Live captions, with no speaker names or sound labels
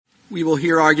We will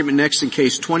hear argument next in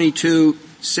Case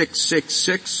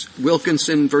 22-666,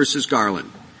 Wilkinson versus Garland.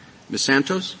 Ms.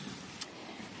 Santos?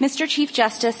 Mr. Chief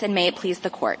Justice, and may it please the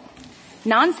Court,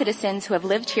 non-citizens who have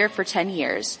lived here for 10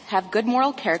 years, have good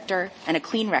moral character and a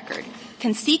clean record,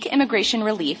 can seek immigration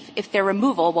relief if their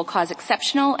removal will cause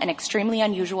exceptional and extremely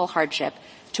unusual hardship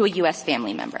to a U.S.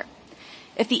 family member.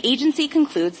 If the agency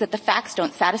concludes that the facts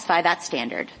don't satisfy that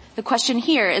standard, the question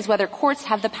here is whether courts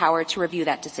have the power to review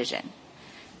that decision.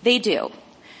 They do.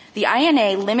 The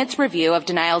INA limits review of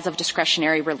denials of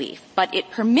discretionary relief, but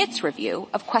it permits review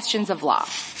of questions of law.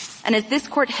 And as this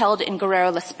Court held in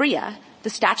Guerrero-Lasprilla, the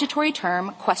statutory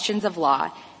term questions of law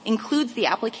includes the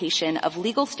application of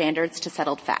legal standards to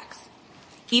settled facts.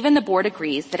 Even the Board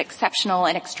agrees that exceptional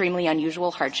and extremely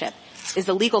unusual hardship is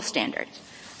a legal standard.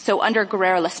 So under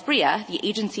Guerrero-Lasprilla, the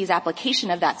agency's application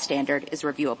of that standard is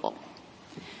reviewable.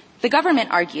 The government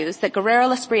argues that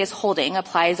Guerrero-Lasprilla's holding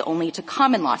applies only to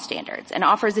common law standards and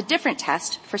offers a different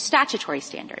test for statutory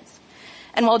standards.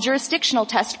 And while jurisdictional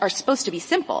tests are supposed to be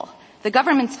simple, the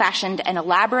government's fashioned an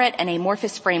elaborate and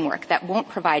amorphous framework that won't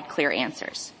provide clear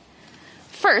answers.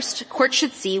 First, courts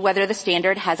should see whether the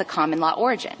standard has a common law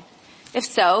origin. If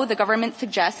so, the government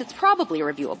suggests it's probably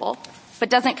reviewable, but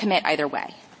doesn't commit either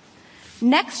way.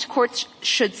 Next, courts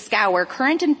should scour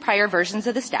current and prior versions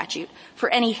of the statute for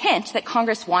any hint that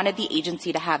Congress wanted the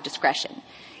agency to have discretion,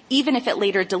 even if it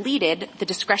later deleted the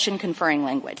discretion-conferring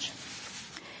language.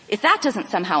 If that doesn't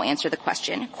somehow answer the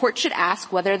question, courts should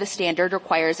ask whether the standard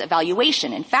requires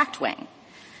evaluation and fact-weighing.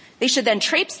 They should then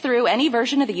traipse through any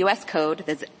version of the U.S. Code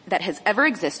that has ever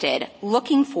existed,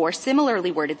 looking for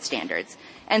similarly worded standards,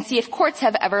 and see if courts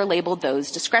have ever labeled those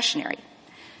discretionary.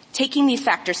 Taking these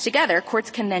factors together,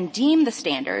 courts can then deem the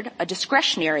standard a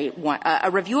discretionary one, a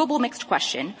reviewable mixed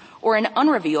question, or an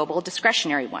unreviewable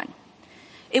discretionary one.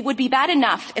 It would be bad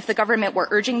enough if the government were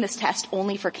urging this test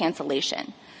only for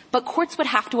cancellation, but courts would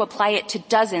have to apply it to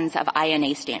dozens of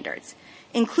INA standards,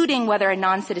 including whether a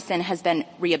non-citizen has been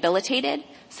rehabilitated,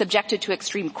 subjected to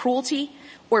extreme cruelty,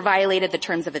 or violated the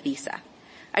terms of a visa.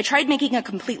 I tried making a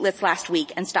complete list last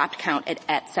week and stopped count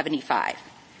at 75.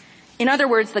 In other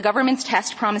words, the government's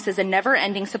test promises a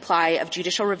never-ending supply of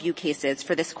judicial review cases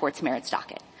for this Court's merits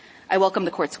docket. I welcome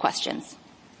the Court's questions.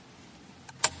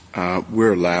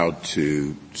 We're allowed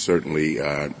to certainly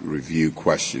review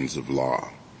questions of law.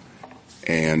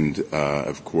 And,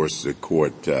 of course, the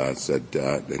Court said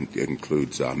it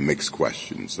includes mixed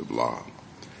questions of law.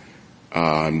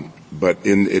 But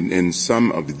in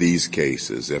some of these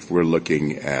cases, if we're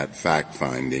looking at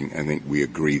fact-finding, I think we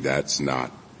agree that's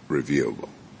not reviewable.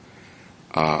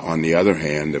 On the other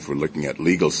hand, if we're looking at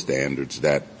legal standards,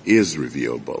 that is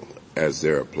reviewable as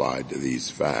they're applied to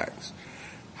these facts.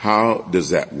 How does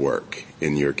that work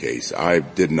in your case? I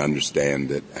didn't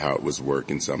understand how it would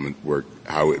work in some of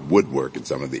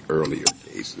the earlier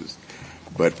cases.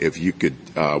 But if you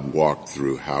could walk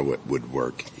through how it would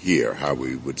work here, how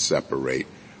we would separate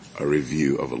a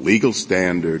review of a legal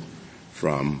standard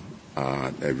from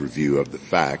a review of the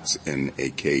facts in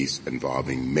a case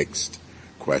involving mixed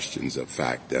questions of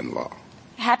fact and law.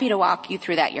 Happy to walk you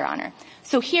through that, Your Honor.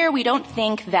 So here we don't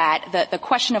think that the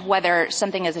question of whether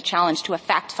something is a challenge to a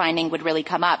fact-finding would really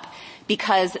come up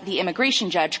because the immigration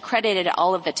judge credited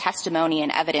all of the testimony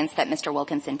and evidence that Mr.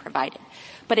 Wilkinson provided.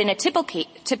 But in a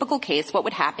typical case, what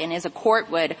would happen is a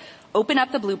court would open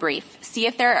up the blue brief, see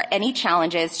if there are any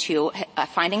challenges to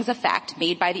findings of fact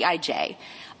made by the IJ,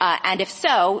 and if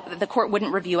so, the court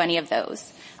wouldn't review any of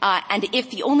those. And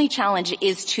if the only challenge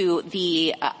is to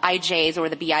the IJ's or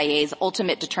the BIA's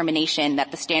ultimate determination that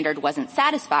the standard wasn't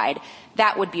satisfied,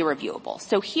 that would be reviewable.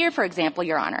 So here, for example,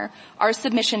 Your Honor, our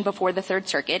submission before the Third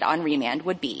Circuit on remand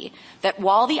would be that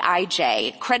while the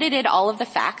IJ credited all of the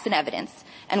facts and evidence,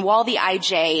 and while the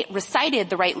IJ recited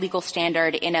the right legal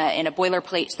standard in a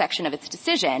boilerplate section of its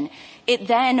decision, it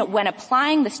then, when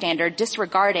applying the standard,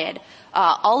 disregarded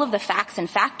all of the facts and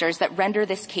factors that render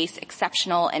this case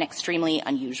exceptional and extremely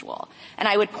unusual. And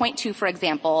I would point to, for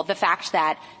example, the fact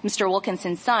that Mr.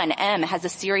 Wilkinson's son, M, has a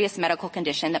serious medical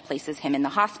condition that places him in the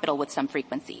hospital with some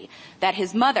frequency, that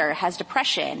his mother has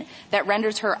depression that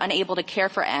renders her unable to care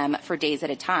for M for days at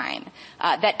a time,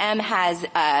 that M has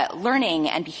learning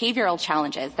and behavioral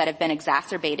challenges that have been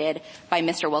exacerbated by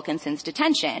Mr. Wilkinson's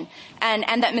detention,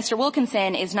 and that Mr.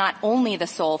 Wilkinson is not only the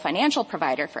sole financial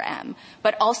provider for M,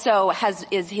 but also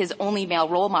is his only male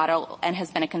role model and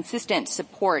has been a consistent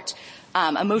support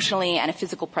emotionally and a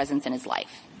physical presence in his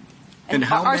life. And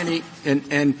how many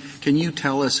and can you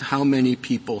tell us how many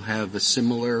people have a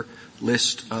similar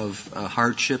list of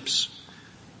hardships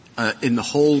in the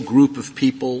whole group of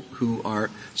people who are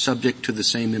subject to the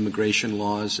same immigration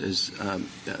laws as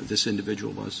this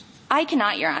individual was? I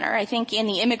cannot, Your Honor. I think in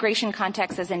the immigration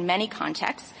context, as in many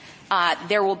contexts,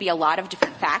 there will be a lot of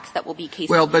different facts that will be case.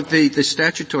 Well, but the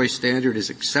statutory standard is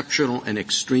exceptional and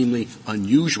extremely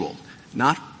unusual,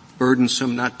 not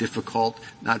burdensome, not difficult,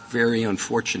 not very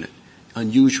unfortunate,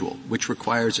 unusual, which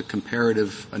requires a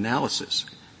comparative analysis.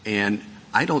 And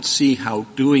I don't see how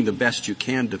doing the best you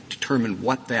can to determine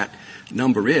what that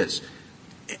number is.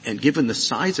 And given the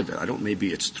size of it,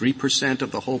 maybe it's 3%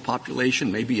 of the whole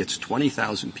population, maybe it's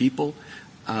 20,000 people.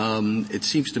 It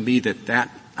seems to me that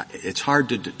it's hard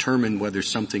to determine whether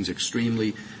something's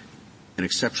extremely and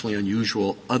exceptionally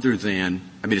unusual other than,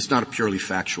 it's not a purely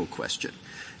factual question.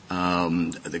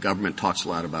 The government talks a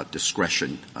lot about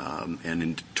discretion, and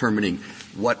in determining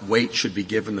what weight should be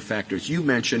given the factors you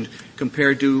mentioned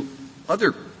compared to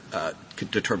other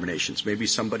determinations. Maybe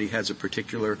somebody has a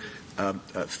particular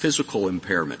physical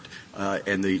impairment,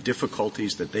 and the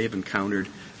difficulties that they've encountered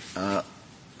are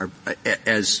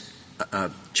as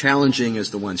challenging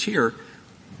as the ones here.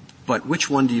 But which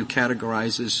one do you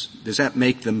categorize as? Does that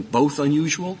make them both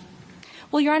unusual?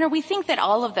 Well, Your Honor, we think that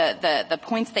all of the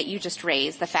points that you just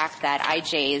raised, the fact that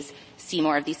IJs see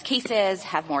more of these cases,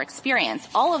 have more experience,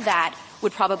 all of that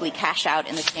would probably cash out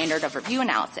in the standard of review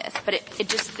analysis. But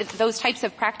those types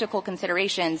of practical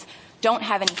considerations don't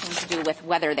have anything to do with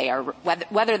whether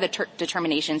the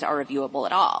determinations are reviewable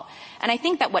at all. And I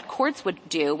think that what courts would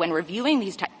do when reviewing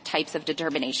these types of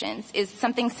determinations is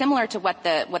something similar to what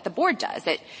the board does.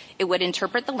 It would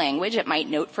interpret the language. It might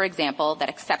note, for example, that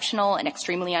exceptional and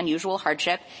extremely unusual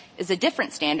hardship is a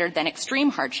different standard than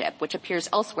extreme hardship, which appears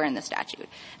elsewhere in the statute.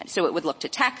 And so it would look to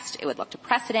text, it would look to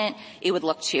precedent, it would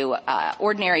look to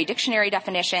ordinary dictionary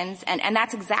definitions, and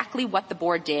that's exactly what the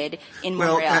board did in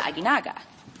Montreal-Aguinaga.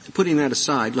 Putting that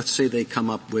aside, let's say they come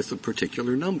up with a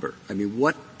particular number.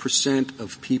 What %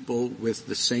 of people with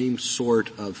the same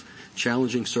sort of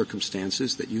challenging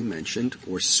circumstances that you mentioned,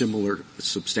 or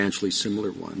substantially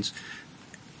similar ones,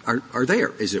 are there?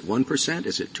 Is it 1%?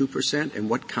 Is it 2%? And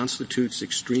what constitutes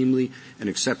extremely and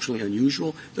exceptionally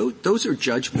unusual? Those are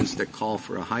judgments that call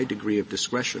for a high degree of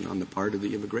discretion on the part of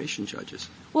the immigration judges.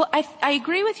 Well, I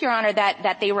agree with Your Honor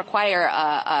that they require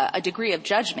a degree of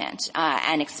judgment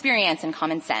and experience and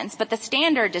common sense, but the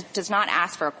standard does not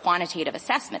ask for a quantitative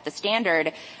assessment. The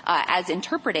standard, as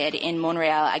interpreted in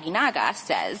Montreal-Aguinaga,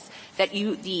 says that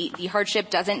the hardship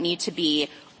doesn't need to be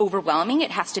overwhelming.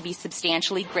 It has to be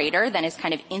substantially greater than is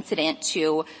kind of incident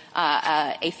to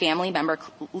a family member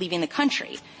leaving the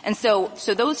country. And so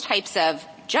those types of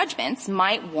judgments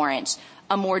might warrant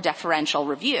a more deferential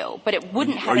review, but it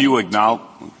wouldn't have.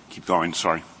 Keep going.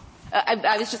 Sorry.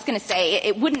 I was just going to say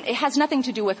it has nothing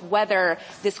to do with whether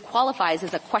this qualifies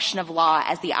as a question of law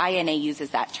as the INA uses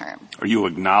that term. Are you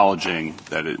acknowledging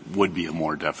that it would be a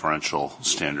more deferential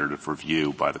standard of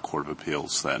review by the Court of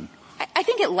Appeals then? I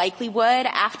think it likely would.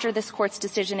 After this Court's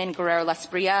decision in Guerrero-Las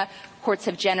Bria, courts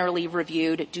have generally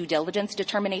reviewed due diligence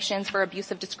determinations for abuse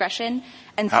of discretion.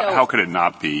 And so, how could it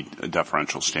not be a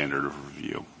deferential standard of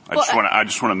review? I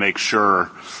just want to make sure,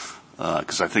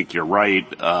 because I think you're right,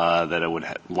 that it would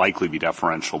likely be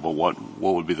deferential, but what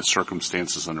would be the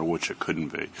circumstances under which it couldn't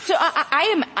be? So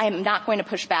I'm not going to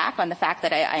push back on the fact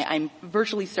that I'm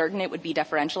virtually certain it would be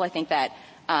deferential. I think that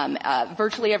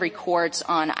virtually every court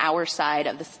on our side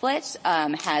of the split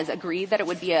has agreed that it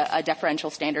would be a deferential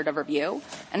standard of review,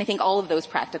 and I think all of those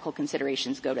practical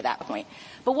considerations go to that point.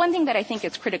 But one thing that I think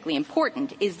is critically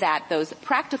important is that those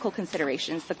practical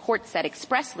considerations, the Court said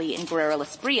expressly in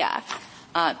Guerrero-Las Bria,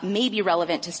 may be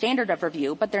relevant to standard of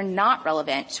review, but they're not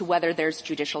relevant to whether there's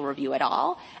judicial review at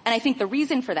all. And I think the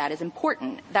reason for that is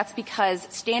important. That's because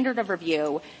standard of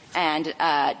review and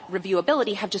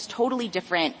reviewability have just totally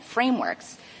different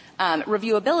frameworks.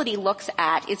 Reviewability looks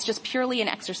at, it's just purely an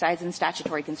exercise in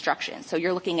statutory construction. So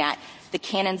you're looking at the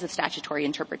canons of statutory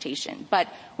interpretation. But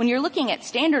when you're looking at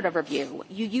standard of review,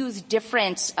 you use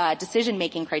different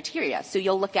decision-making criteria. So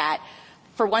you'll look at,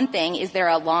 for one thing, is there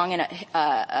a long and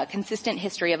a consistent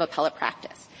history of appellate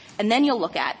practice? And then you'll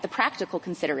look at the practical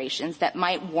considerations that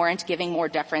might warrant giving more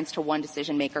deference to one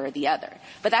decision maker or the other.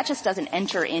 But that just doesn't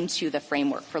enter into the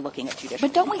framework for looking at judicial.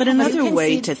 But another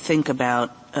way to think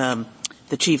about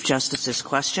the Chief Justice's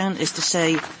question is to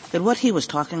say that what he was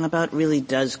talking about really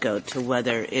does go to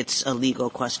whether it's a legal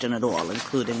question at all,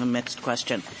 including a mixed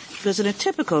question. Because in a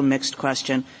typical mixed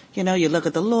question, you look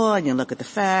at the law and you look at the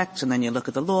facts and then you look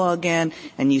at the law again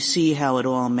and you see how it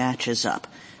all matches up.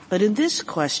 But in this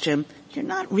question, you're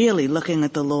not really looking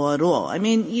at the law at all.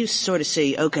 You sort of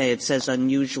see, okay, it says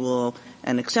unusual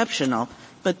and exceptional,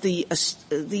 but the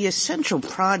essential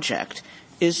project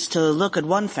is to look at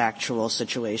one factual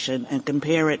situation and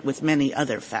compare it with many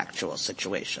other factual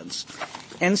situations.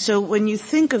 And so when you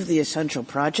think of the essential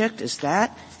project as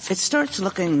that, it starts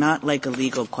looking not like a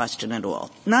legal question at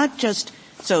all. Not just,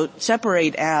 so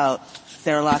separate out,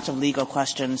 there are lots of legal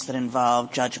questions that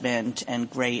involve judgment and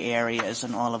gray areas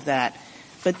and all of that.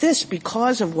 But this,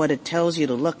 because of what it tells you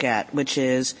to look at, which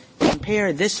is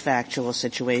compare this factual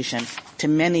situation to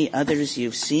many others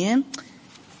you've seen,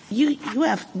 you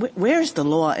have, where's the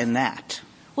law in that?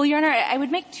 Well, Your Honor, I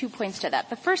would make 2 points to that.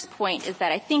 The first point is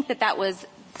that I think that was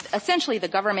essentially the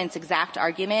government's exact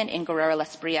argument in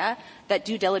Guerrero-Lasprilla, that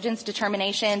due diligence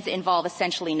determinations involve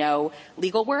essentially no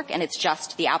legal work, and it's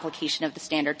just the application of the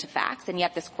standard to facts, and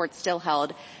yet this court still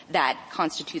held that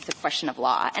constitutes a question of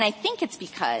law. And I think it's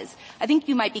because I think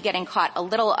you might be getting caught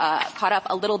up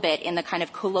a little bit in the kind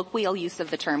of colloquial use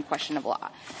of the term question of law.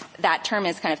 That term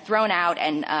is kind of thrown out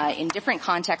and in different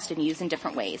contexts and used in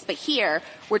different ways. But here,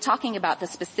 we're talking about the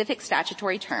specific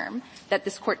statutory term that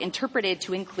this court interpreted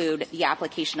to include the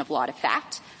application of law to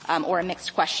fact, or a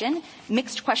mixed question.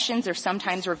 Mixed questions are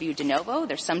sometimes reviewed de novo.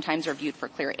 They're sometimes reviewed for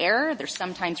clear error. They're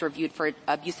sometimes reviewed for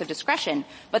abuse of discretion.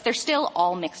 But they're still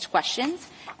all mixed questions.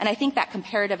 And I think that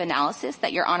comparative analysis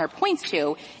that Your Honor points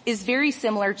to is very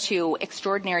similar to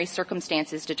extraordinary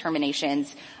circumstances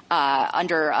determinations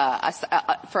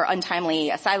for untimely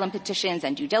asylum petitions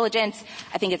and due diligence.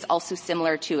 I think it's also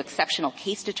similar to exceptional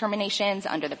case determinations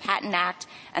under the Patent Act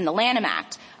and the Lanham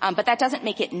Act. But that doesn't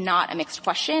make it not a mixed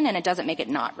question, and it doesn't make it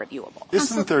not reviewable.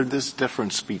 Isn't there this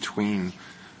difference between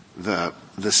the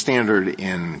standard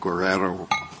in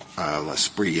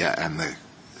Guerrero-Lasprilla and the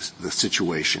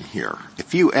situation here?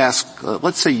 If you ask,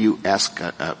 let's say you ask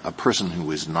a person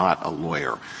who is not a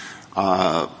lawyer,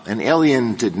 an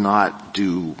alien did not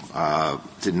do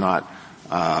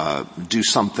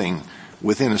something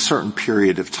within a certain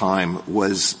period of time,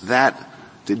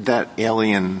 did that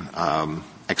alien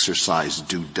exercise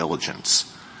due diligence?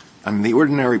 I mean, the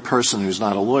ordinary person who's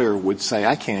not a lawyer would say,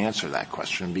 I can't answer that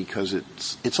question because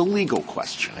it's a legal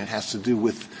question. It has to do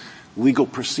with legal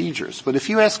procedures. But if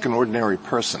you ask an ordinary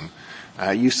person,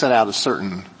 you set out a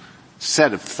certain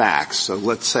set of facts. So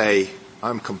let's say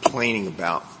I'm complaining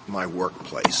about my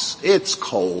workplace. It's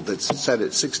cold. It's set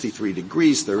at 63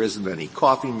 degrees. There isn't any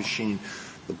coffee machine.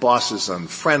 The boss is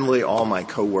unfriendly. All my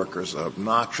coworkers are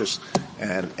obnoxious.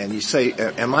 And you say,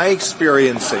 am I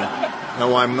experiencing?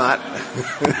 No, I'm not.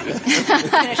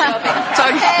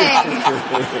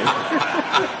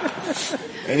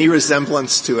 Any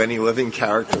resemblance to any living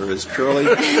character is purely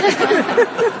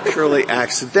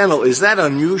accidental. Is that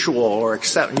unusual or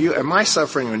am I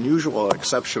suffering unusual or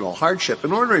exceptional hardship?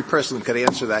 An ordinary person could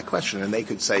answer that question and they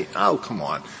could say, oh, come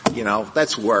on,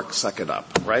 that's work, suck it up,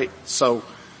 right? So,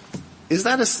 is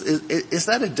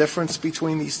that a difference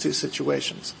between these two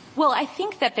situations? Well, I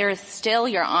think that there is still,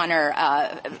 Your Honor,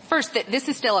 first, this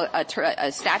is still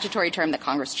a statutory term that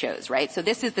Congress chose, right? So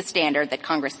this is the standard that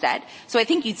Congress set. So I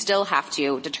think you'd still have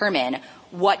to determine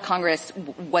what Congress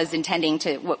was intending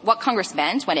to, what Congress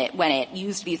meant when it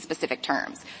used these specific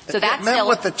terms. So that's meant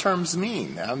what the terms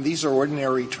mean. These are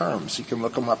ordinary terms. You can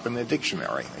look them up in the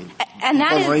dictionary. And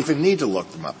that you don't even need to look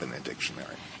them up in the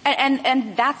dictionary.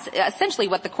 And that's essentially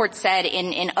what the court said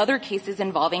in other cases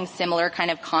involving similar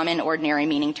kind of common ordinary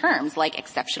meaning terms, like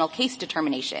exceptional case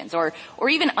determinations or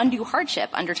even undue hardship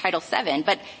under Title VII.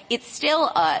 But it's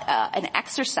still an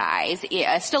exercise,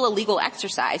 still a legal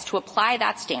exercise to apply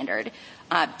that standard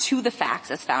to the facts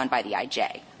as found by the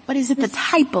IJ. But is it the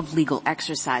type of legal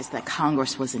exercise that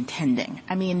Congress was intending?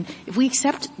 I mean, if we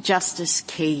accept Justice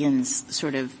Kagan's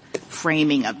sort of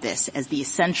framing of this as the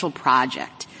essential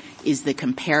project is the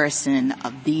comparison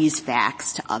of these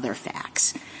facts to other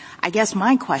facts, I guess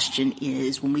my question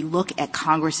is, when we look at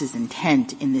Congress's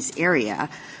intent in this area,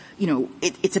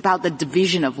 it's about the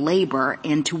division of labor,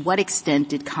 and to what extent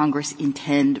did Congress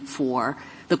intend for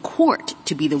the court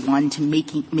to be the one to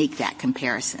make that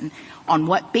comparison? On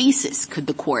what basis could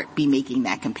the court be making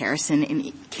that comparison?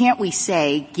 And can't we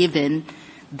say, given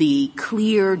the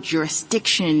clear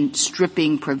jurisdiction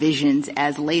stripping provisions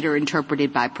as later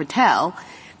interpreted by Patel,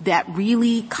 that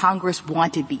really Congress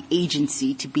wanted the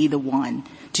agency to be the one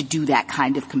to do that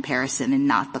kind of comparison and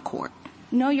not the court?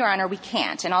 No, Your Honor, we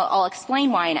can't. And I'll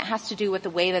explain why, and it has to do with the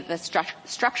way that the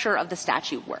structure of the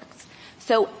statute works.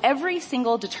 So every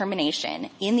single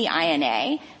determination in the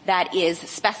INA that is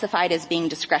specified as being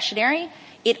discretionary,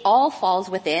 it all falls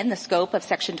within the scope of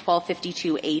Section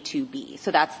 1252A2B.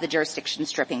 So that's the jurisdiction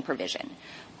stripping provision.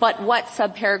 But what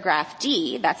subparagraph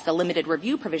D, that's the limited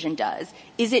review provision, does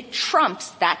is it trumps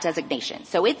that designation.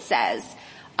 So it says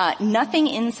nothing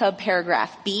in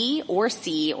subparagraph B or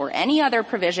C or any other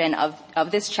provision of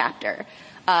this chapter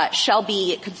shall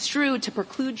be construed to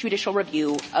preclude judicial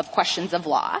review of questions of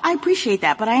law. I appreciate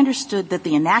that, but I understood that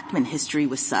the enactment history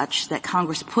was such that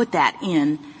Congress put that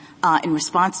in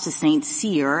response to St.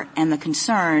 Cyr and the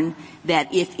concern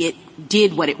that if it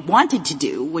did what it wanted to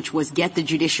do, which was get the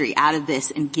judiciary out of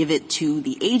this and give it to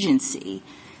the agency,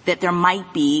 that there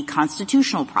might be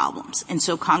constitutional problems. And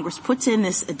so Congress puts in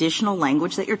this additional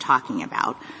language that you're talking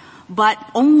about, but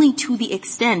only to the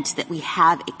extent that we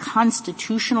have a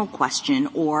constitutional question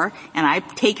or, and I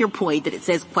take your point that it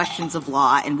says questions of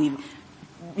law and we've,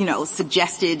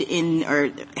 suggested in or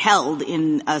held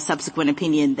in a subsequent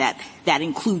opinion that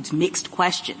includes mixed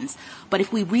questions. But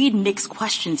if we read mixed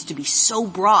questions to be so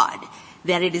broad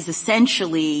that it is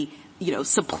essentially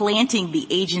supplanting the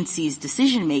agency's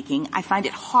decision-making, I find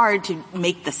it hard to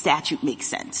make the statute make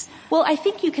sense. Well, I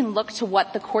think you can look to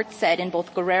what the court said in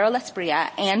both Guerrero-Lasprilla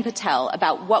and Patel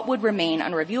about what would remain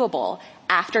unreviewable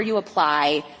after you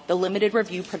apply the limited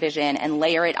review provision and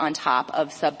layer it on top of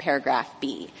subparagraph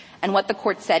B. And what the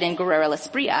court said in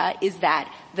Guerrero-Lasprilla is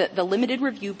that the limited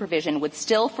review provision would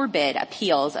still forbid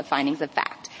appeals of findings of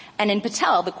fact. And in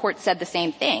Patel, the court said the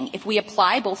same thing. If we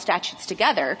apply both statutes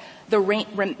together, the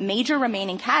major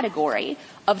remaining category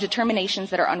of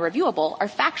determinations that are unreviewable are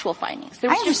factual findings.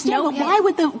 I understand,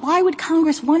 but why would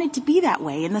Congress want it to be that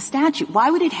way in the statute? Why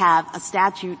would it have a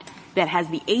statute that has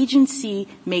the agency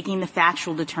making the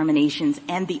factual determinations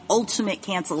and the ultimate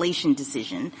cancellation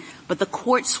decision, but the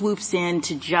court swoops in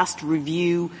to just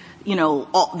review,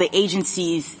 the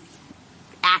agency's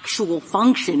actual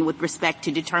function with respect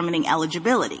to determining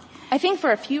eligibility? I think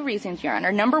for a few reasons, Your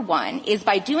Honor. Number one is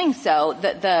by doing so,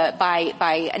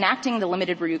 by enacting the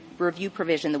limited review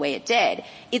provision the way it did,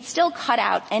 it still cut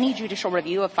out any judicial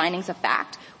review of findings of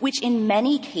fact, which in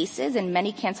many cases, in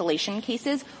many cancellation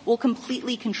cases, will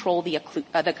completely control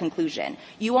the conclusion.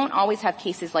 You won't always have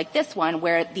cases like this one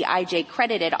where the IJ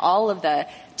credited all of the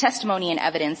testimony and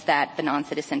evidence that the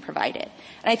non-citizen provided.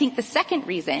 And I think the second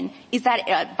reason is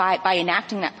that by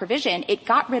enacting that provision, it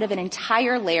got rid of an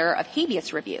entire layer of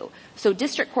habeas review. So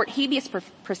district court habeas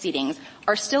proceedings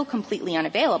are still completely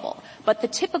unavailable. But the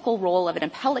typical role of an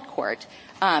appellate court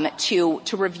to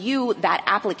review that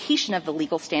application of the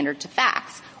legal standard to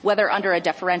facts, whether under a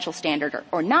deferential standard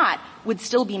or not, would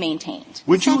still be maintained.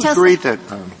 Would you agree that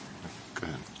go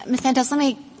ahead. Ms. Santos, let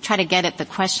me try to get at the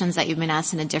questions that you've been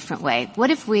asked in a different way.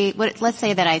 Let's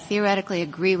say that I theoretically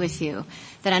agree with you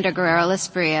that under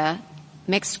Guerrero-Lasprilla,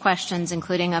 mixed questions,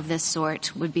 including of this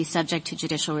sort, would be subject to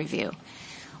judicial review.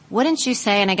 Wouldn't you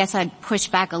say, and I guess I'd push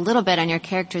back a little bit on your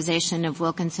characterization of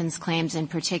Wilkinson's claims in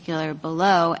particular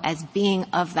below as being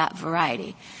of that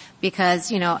variety?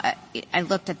 Because, I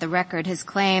looked at the record, his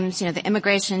claims, he claimed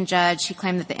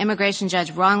that the immigration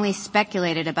judge wrongly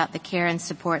speculated about the care and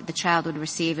support the child would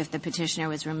receive if the petitioner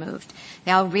was removed.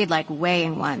 They all read like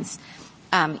weighing ones.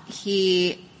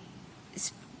 He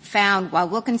found while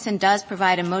Wilkinson does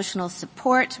provide emotional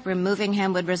support, removing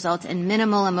him would result in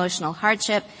minimal emotional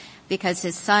hardship because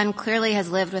his son clearly has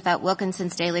lived without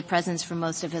Wilkinson's daily presence for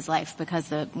most of his life because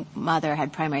the mother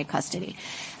had primary custody.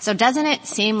 So doesn't it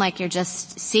seem like you're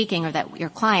just seeking, or that your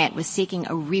client was seeking, a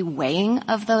reweighing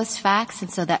of those facts,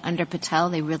 and so that under Patel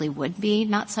they really would be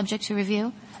not subject to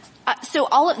review? So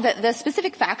all of the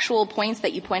specific factual points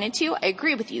that you pointed to, I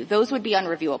agree with you. Those would be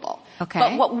unreviewable. Okay.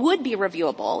 But what would be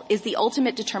reviewable is the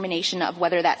ultimate determination of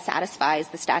whether that satisfies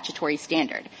the statutory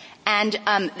standard. And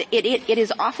it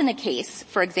is often the case,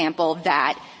 for example,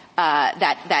 that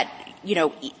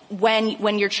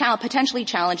when you're potentially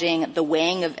challenging the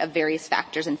weighing of various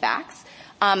factors and facts,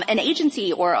 an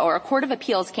agency or a court of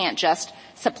appeals can't just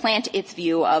supplant its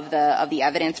view of the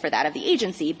evidence for that of the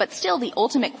agency, but still the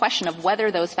ultimate question of whether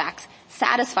those facts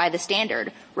satisfy the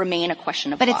standard remain a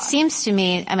question of law. But it seems to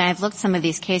me, I've looked some of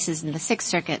these cases and the Sixth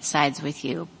Circuit sides with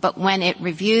you, but when it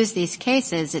reviews these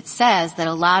cases, it says that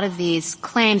a lot of these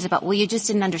claims about, well, you just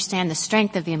didn't understand the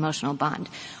strength of the emotional bond,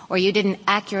 or you didn't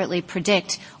accurately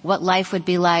predict what life would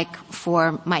be like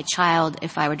for my child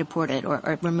if I were deported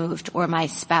or removed, or my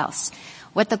spouse.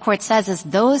 What the court says is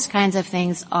those kinds of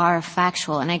things are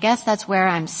factual, and I guess that's where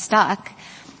I'm stuck,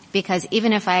 because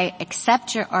even if I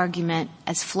accept your argument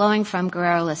as flowing from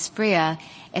Guerrero-Lasprilla,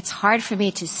 it's hard for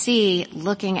me to see,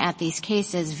 looking at these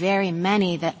cases, very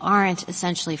many that aren't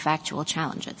essentially factual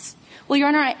challenges. Well, Your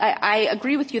Honor, I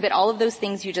agree with you that all of those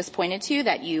things you just pointed to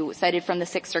that you cited from the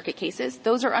Sixth Circuit cases,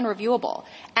 those are unreviewable.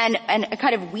 And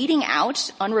kind of weeding out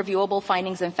unreviewable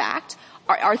findings in fact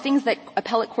are things that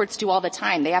appellate courts do all the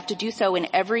time. They have to do so in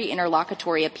every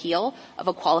interlocutory appeal of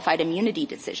a qualified immunity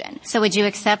decision. So would you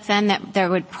accept then that there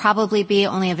would probably be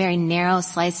only a very narrow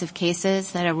slice of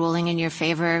cases that a ruling in your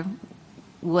favor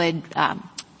would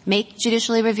make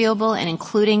judicially reviewable, and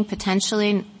including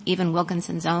potentially even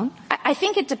Wilkinson's own? I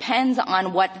think it depends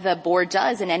on what the board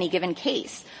does in any given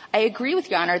case. I agree with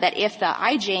Your Honor that if the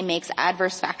IJ makes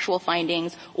adverse factual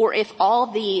findings, or if all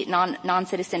the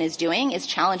non-citizen is doing is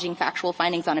challenging factual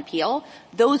findings on appeal,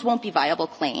 those won't be viable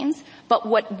claims. But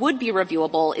what would be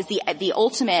reviewable is the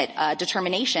ultimate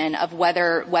determination of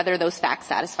whether those facts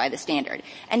satisfy the standard.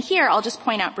 And here, I'll just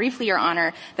point out briefly, Your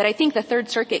Honor, that I think the Third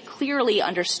Circuit clearly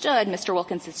understood Mr.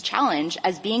 Wilkinson's challenge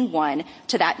as being one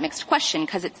to that mixed question,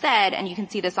 because it said, and you can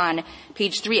see this on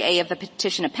page 3A of the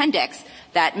petition appendix,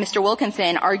 that Mr.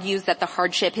 Wilkinson argues that the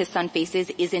hardship his son faces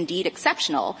is indeed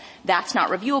exceptional. That's not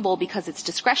reviewable because it's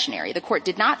discretionary. The court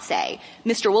did not say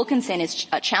Mr. Wilkinson is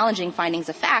challenging findings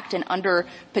of fact, and under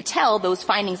Patel, those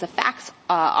findings of facts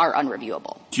are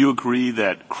unreviewable. Do you agree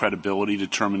that credibility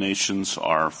determinations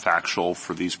are factual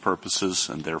for these purposes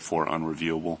and therefore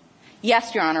unreviewable?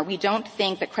 Yes, Your Honor. We don't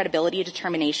think that credibility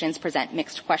determinations present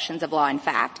mixed questions of law and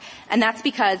fact. And that's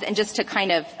because, and just to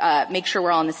kind of make sure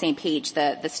we're all on the same page,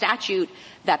 the statute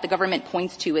that the government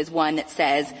points to is one that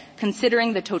says,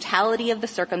 considering the totality of the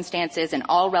circumstances and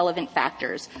all relevant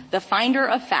factors, the finder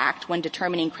of fact, when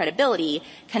determining credibility,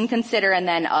 can consider and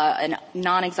then a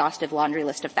non-exhaustive laundry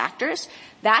list of factors.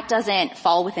 That doesn't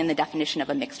fall within the definition of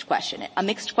a mixed question. A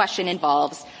mixed question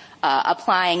involves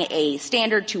applying a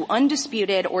standard to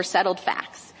undisputed or settled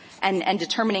facts and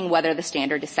determining whether the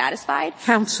standard is satisfied.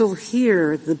 Counsel,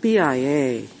 here the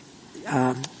BIA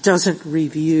doesn't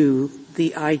review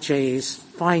the IJ's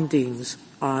findings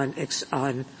on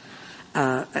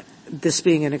this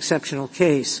being an exceptional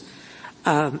case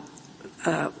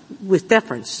with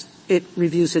deference. It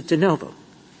reviews it de novo.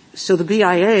 So the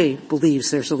BIA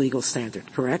believes there's a legal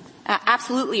standard, correct?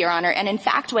 Absolutely, Your Honor. And in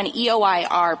fact, when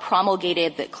EOIR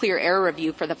promulgated the clear error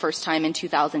review for the first time in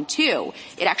 2002,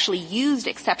 it actually used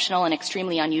exceptional and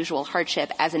extremely unusual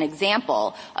hardship as an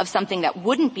example of something that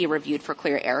wouldn't be reviewed for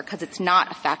clear error because it's not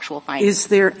a factual finding. Is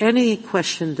there any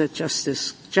question that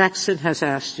Justice Jackson has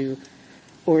asked you,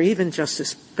 or even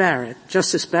Justice Barrett?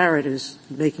 Justice Barrett is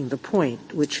making the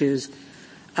point, which is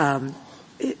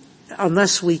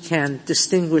unless we can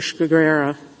distinguish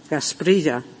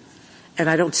Guerrero-Gasprilla, and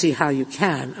I don't see how you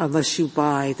can unless you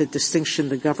buy the distinction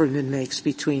the government makes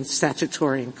between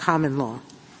statutory and common law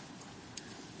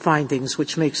findings,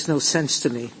 which makes no sense to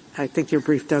me. I think your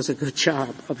brief does a good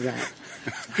job of that.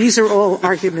 These are all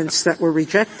arguments that were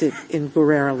rejected in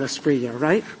Guerrero-Gasprilla,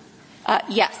 right?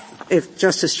 Yes. If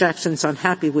Justice Jackson's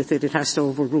unhappy with it, it has to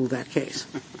overrule that case.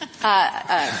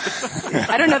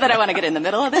 I don't know that I want to get in the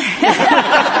middle of it.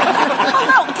 Well,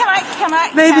 no, can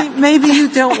I? Maybe you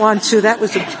don't want to. That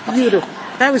was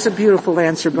a beautiful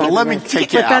answer, by the way. Let me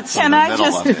take you out from the middle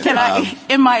of it. Can I,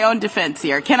 in my own defense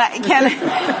here, can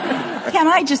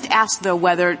I just ask though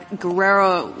whether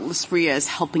Guerrero-Gasprilla is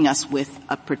helping us with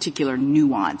a particular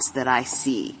nuance that I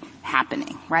see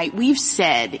happening, right? We've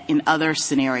said in other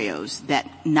scenarios that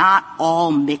not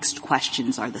all mixed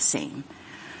questions are the same.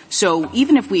 So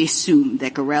even if we assume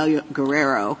that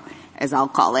Guerrero, as I'll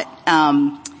call it,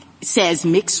 says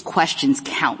mixed questions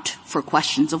count for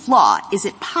questions of law, is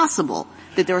it possible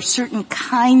that there are certain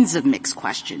kinds of mixed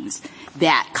questions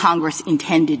that Congress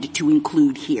intended to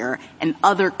include here and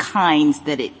other kinds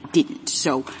that it didn't?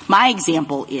 So my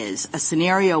example is a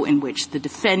scenario in which the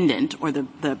defendant or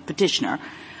the petitioner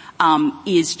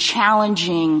is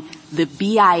challenging the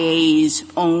BIA's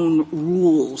own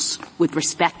rules with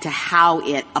respect to how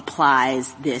it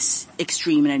applies this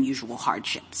extreme and unusual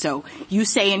hardship. So you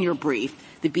say in your brief,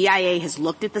 the BIA has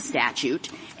looked at the statute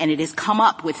and it has come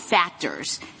up with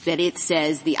factors that it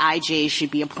says the IJ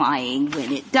should be applying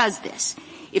when it does this.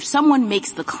 If someone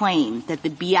makes the claim that the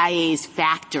BIA's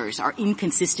factors are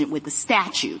inconsistent with the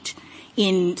statute,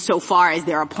 in so far as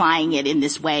they're applying it in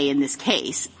this way in this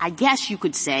case, I guess you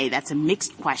could say that's a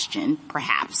mixed question,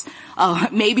 perhaps.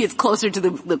 Maybe it's closer to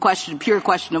the question, pure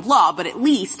question of law, but at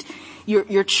least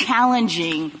you're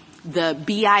challenging the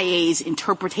BIA's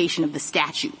interpretation of the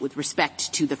statute with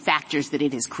respect to the factors that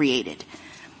it has created.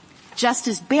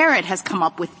 Justice Barrett has come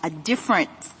up with a different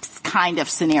kind of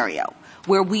scenario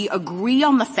where we agree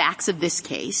on the facts of this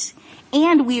case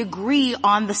and we agree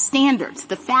on the standards,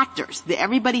 the factors.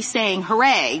 Everybody's saying,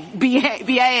 hooray,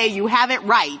 BIA, you have it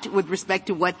right with respect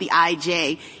to what the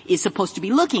IJ is supposed to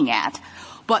be looking at.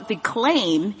 But the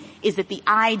claim is that the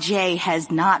IJ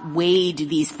has not weighed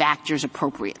these factors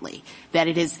appropriately, that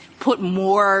it has put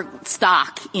more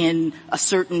stock in a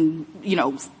certain,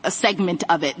 a segment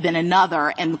of it than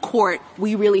another, and the court,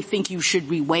 we really think you should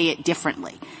reweigh it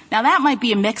differently. Now that might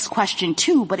be a mixed question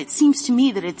too, but it seems to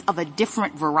me that it's of a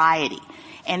different variety.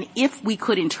 And if we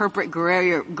could interpret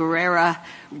Guerrero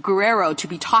to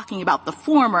be talking about the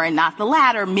former and not the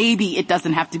latter, maybe it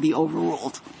doesn't have to be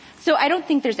overruled. So I don't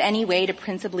think there's any way to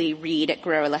principally read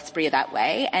Guerrero-Lasprilla that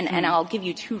way, and I'll give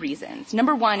you two reasons.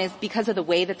 Number one is because of the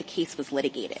way that the case was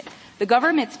litigated. The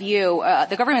government's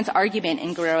argument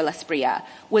in Guerrero-Lasprilla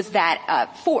was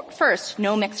that, first,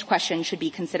 no mixed questions should be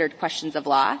considered questions of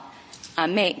law.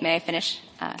 May I finish,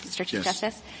 Mr. Chief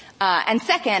Justice? And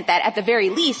second, that at the very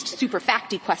least, super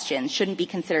facti questions shouldn't be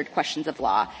considered questions of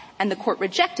law, and the court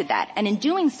rejected that. And in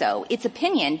doing so, its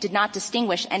opinion did not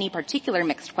distinguish any particular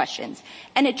mixed questions,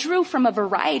 and it drew from a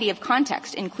variety of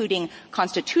contexts, including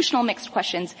constitutional mixed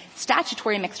questions,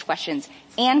 statutory mixed questions,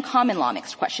 and common law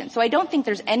mixed questions. So I don't think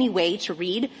there's any way to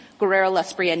read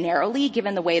Guerrero-Lasprilla narrowly,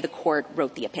 given the way the court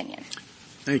wrote the opinion.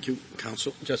 Thank you,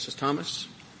 counsel. Justice Thomas?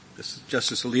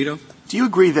 Justice Alito? Do you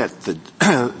agree that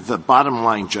the bottom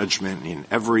line judgment in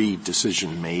every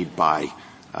decision made by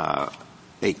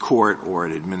a court or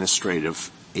an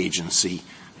administrative agency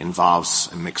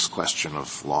involves a mixed question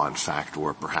of law and fact,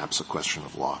 or perhaps a question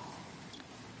of law?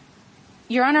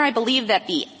 Your Honor, I believe that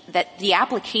the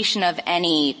application of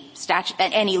any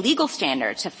legal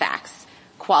standard to facts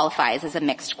qualifies as a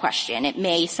mixed question. It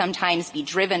may sometimes be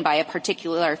driven by a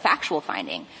particular factual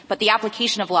finding, but the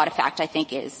application of law to fact, I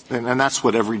think, is. And that's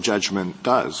what every judgment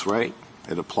does, right?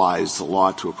 It applies the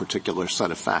law to a particular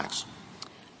set of facts.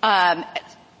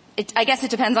 I guess it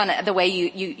depends on the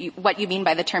way what you mean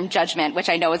by the term judgment, which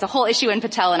I know is a whole issue in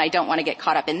Patel, and I don't want to get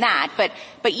caught up in that.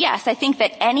 But yes, I think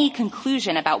that any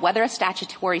conclusion about whether a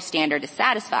statutory standard is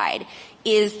satisfied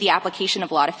is the application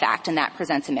of law to fact, and that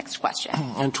presents a mixed question.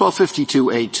 And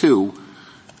 1252A2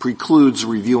 precludes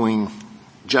reviewing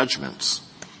judgments.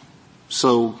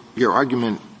 So your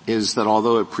argument is that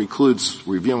although it precludes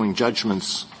reviewing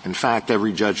judgments, in fact,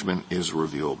 every judgment is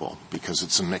reviewable because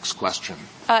it's a mixed question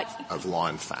of law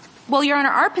and fact. Well, Your Honor,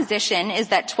 our position is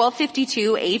that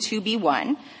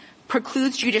 1252A2B1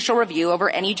 precludes judicial review over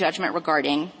any judgment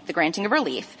regarding the granting of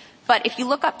relief. But if you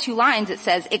look up two lines, it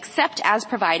says, except as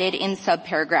provided in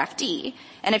subparagraph D.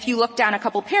 And if you look down a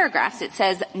couple paragraphs, it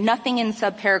says, nothing in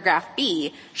subparagraph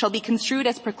B shall be construed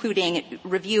as precluding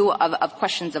review of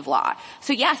questions of law.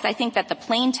 So yes, I think that the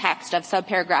plain text of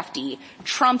subparagraph D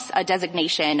trumps a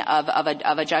designation of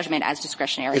a judgment as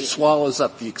discretionary. It swallows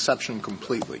up the exception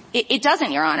completely. It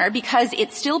doesn't, Your Honor, because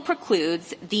it still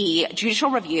precludes the judicial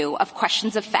review of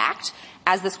questions of fact,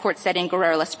 as this court said in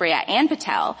Guerrero-Lasprilla and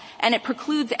Patel, and it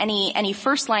precludes any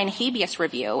first-line habeas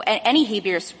review, any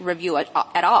habeas review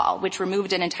at all, which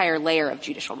removed an entire layer of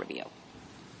judicial review.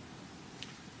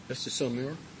 Justice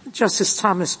Sotomayor? Justice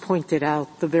Thomas pointed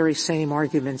out the very same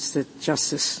arguments that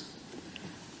Justice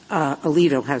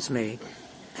Alito has made,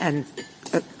 and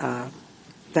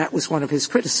that was one of his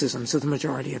criticisms of the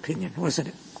majority opinion, wasn't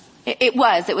it? It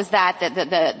was. It was that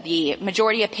the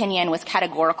majority opinion was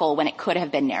categorical when it could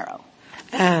have been narrow.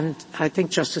 And I think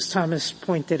Justice Thomas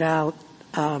pointed out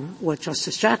what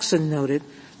Justice Jackson noted,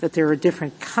 that there are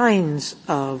different kinds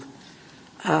of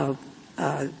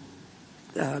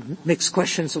mixed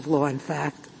questions of law and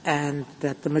fact, and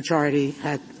that the majority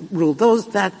had ruled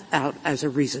that out as a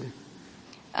reason.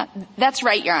 That's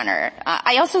right, Your Honor.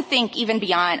 I also think even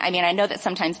beyond, I know that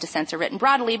sometimes dissents are written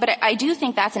broadly, but I do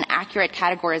think that's an accurate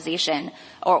categorization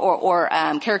or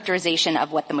characterization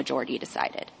of what the majority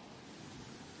decided.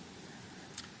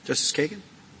 Justice Kagan?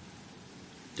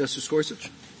 Justice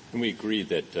Gorsuch? And we agree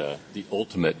that the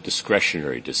ultimate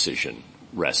discretionary decision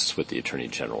rests with the Attorney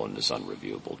General and is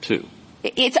unreviewable, too.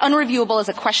 It's unreviewable as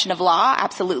a question of law,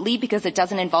 absolutely, because it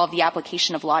doesn't involve the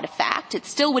application of law to fact. It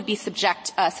still would be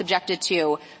subjected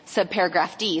to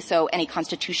subparagraph D, so any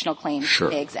constitutional claims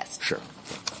may exist. Sure.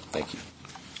 Thank you.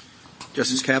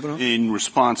 Justice Kavanaugh? In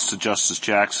response to Justice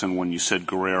Jackson, when you said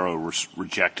Guerrero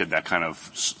rejected that kind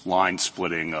of line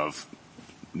splitting of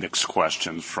mixed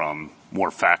questions from more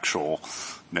factual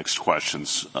mixed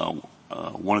questions,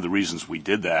 one of the reasons we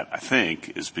did that, I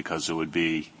think, is because it would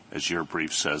be, as your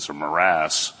brief says, a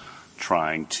morass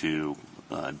trying to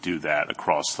do that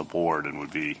across the board, and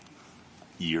would be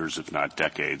years, if not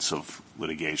decades, of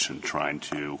litigation trying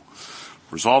to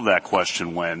resolve that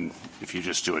question when, if you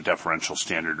just do a deferential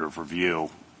standard of review,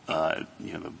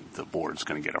 the board's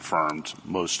going to get affirmed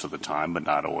most of the time, but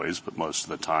not always, but most of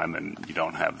the time, and you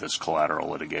don't have this collateral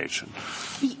litigation.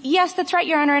 Yes, that's right,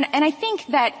 Your Honor. And I think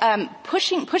that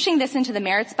pushing this into the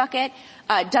merits bucket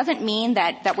doesn't mean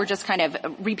that we're just kind of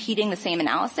repeating the same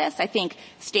analysis. I think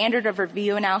standard of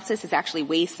review analysis is actually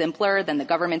way simpler than the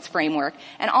government's framework.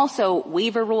 And also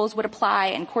waiver rules would apply,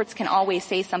 and courts can always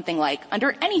say something like,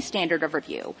 under any standard of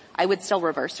review, I would still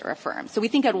reverse or affirm. So we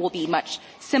think it will be much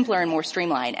simpler and more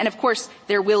streamlined. And of course,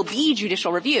 there will be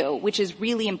judicial review, which is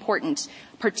really important,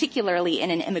 particularly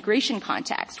in an immigration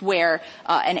context where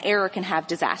an error can have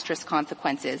disastrous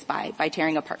consequences by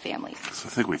tearing apart families. So I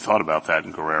think we thought about that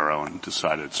in Guerrero and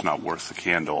decided it's not worth the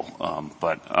candle.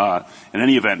 But in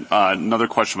any event, another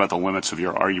question about the limits of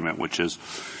your argument, which is,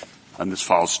 and this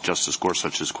follows Justice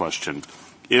Gorsuch's question,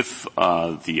 if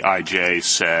the IJ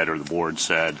said or the board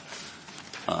said,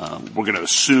 we're going to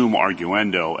assume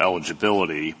arguendo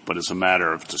eligibility, but as a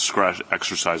matter of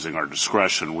exercising our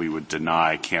discretion, we would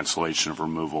deny cancellation of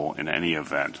removal in any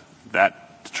event.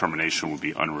 That determination would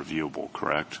be unreviewable,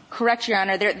 correct? Correct, Your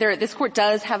Honor. This Court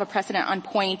does have a precedent on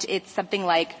point. It's something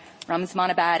like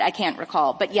Ramzmanabad. I can't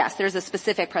recall. But yes, there's a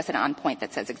specific precedent on point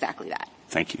that says exactly that.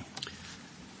 Thank you.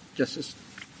 Justice?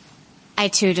 I,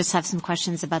 too, just have some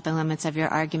questions about the limits of your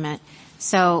argument.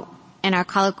 So, in our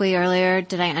colloquy earlier,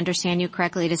 did I understand you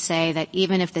correctly to say that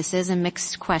even if this is a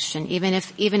mixed question, even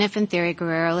if in theory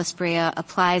Guerrero-Lasprilla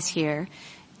applies here,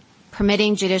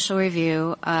 permitting judicial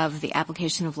review of the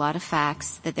application of law to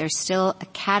facts, that there's still a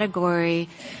category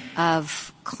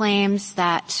of claims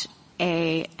that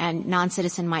a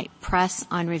non-citizen might press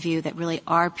on review that really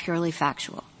are purely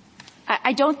factual?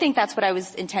 I don't think that's what I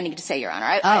was intending to say, Your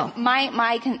Honor.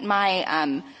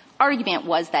 My argument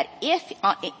was that if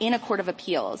in a court of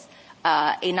appeals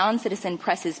a non-citizen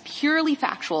presses purely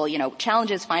factual,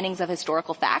 challenges findings of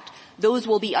historical fact, those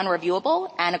will be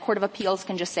unreviewable, and a court of appeals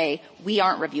can just say, we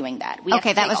aren't reviewing that.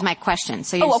 Okay, that was my question.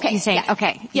 So you're saying, yes.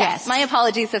 Okay, yes. My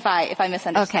apologies if I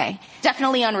misunderstood. Okay.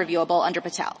 Definitely unreviewable under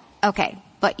Patel. Okay,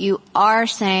 but you are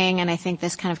saying, and I think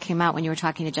this kind of came out when you were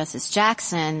talking to Justice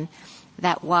Jackson,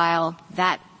 that while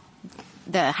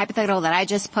the hypothetical that I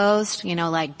just posed,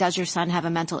 like, does your son have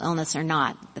a mental illness or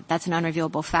not, that's an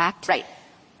unreviewable fact? Right.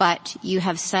 But you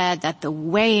have said that the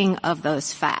weighing of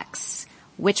those facts,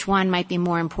 which one might be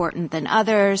more important than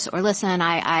others, or listen,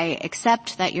 I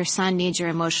accept that your son needs your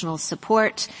emotional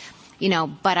support,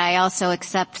 but I also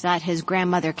accept that his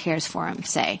grandmother cares for him,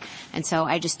 say, and so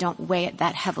I just don't weigh it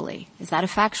that heavily. Is that a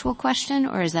factual question,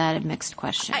 or is that a mixed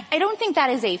question? I don't think that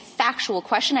is a factual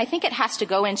question. I think it has to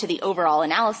go into the overall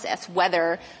analysis,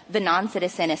 whether the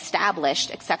non-citizen established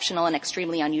exceptional and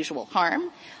extremely unusual harm.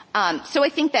 So I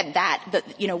think that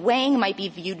weighing might be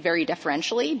viewed very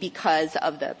differentially because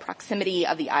of the proximity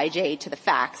of the IJ to the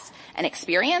facts and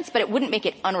experience, but it wouldn't make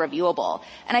it unreviewable.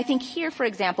 And I think here, for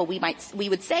example, we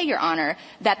would say, Your Honor,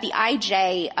 that the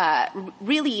IJ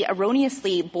really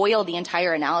erroneously boiled the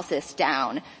entire analysis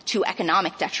down to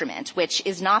economic detriment, which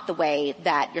is not the way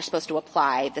that you're supposed to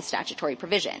apply the statutory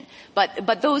provision. But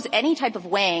any type of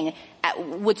weighing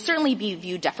would certainly be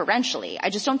viewed deferentially.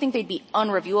 I just don't think they'd be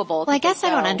unreviewable. Well, I guess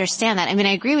I don't understand that. I mean,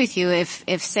 I agree with you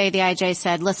if say the IJ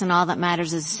said, listen, all that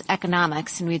matters is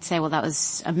economics, and we'd say, well, that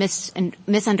was a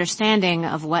misunderstanding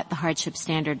of what the hardship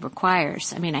standard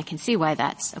requires. I mean, I can see why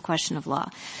that's a question of law.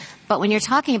 But when you're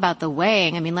talking about the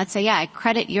weighing, I mean, let's say, I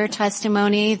credit your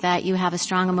testimony that you have a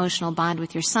strong emotional bond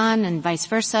with your son and vice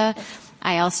versa.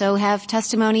 I also have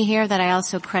testimony here that I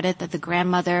also credit that the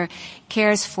grandmother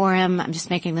cares for him. I'm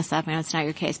just making this up. I know it's not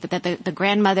your case, but that the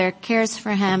grandmother cares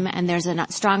for him and there's a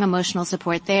strong emotional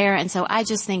support there. And so I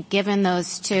just think given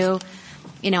those two,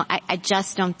 I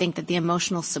just don't think that the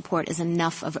emotional support is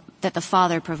enough that the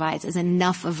father provides is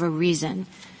enough of a reason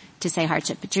to say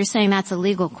hardship. But you're saying that's a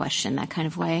legal question, that kind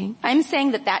of way? I'm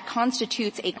saying that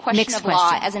constitutes a question of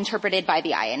law as interpreted by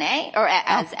the INA, or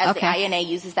as the INA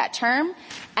uses that term,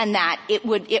 and that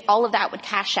all of that would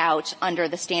cash out under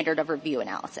the standard of review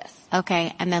analysis.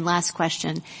 Okay, and then last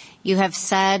question. You have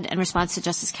said, in response to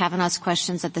Justice Kavanaugh's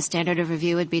questions, that the standard of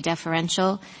review would be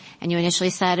deferential, and you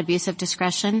initially said abuse of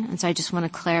discretion, and so I just want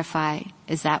to clarify,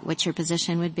 is that what your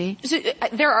position would be? So,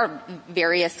 there are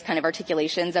various kind of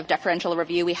articulations of deferential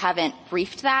review. We haven't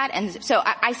briefed that, and so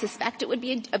I suspect it would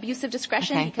be abuse of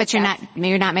discretion. Okay, but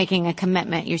you're not making a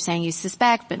commitment. You're saying you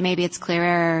suspect, but maybe it's clear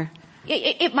error.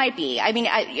 It might be. I mean,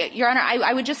 Your Honor,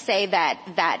 I would just say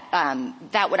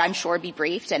that would, I'm sure, be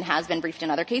briefed and has been briefed in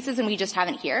other cases, and we just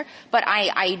haven't here. But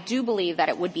I do believe that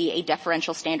it would be a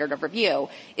deferential standard of review.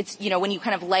 It's, when you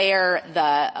kind of layer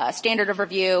the standard of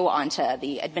review onto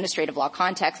the administrative law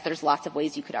context, there's lots of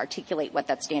ways you could articulate what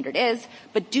that standard is.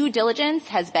 But due diligence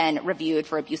has been reviewed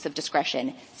for abuse of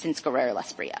discretion since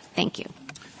Guerrero-Lasprilla. Thank you.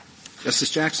 Justice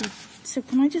Jackson? So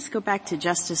can I just go back to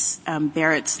Justice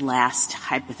Barrett's last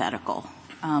hypothetical,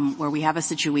 where we have a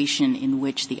situation in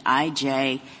which the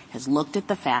IJ has looked at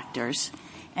the factors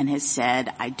and has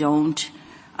said, I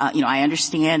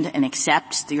understand and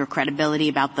accept your credibility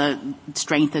about the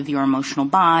strength of your emotional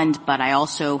bond, but I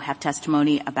also have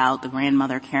testimony about the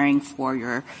grandmother caring for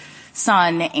your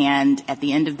son, and at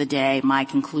the end of the day, my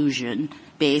conclusion,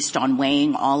 based on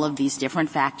weighing all of these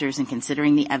different factors and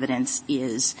considering the evidence,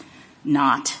 is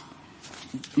not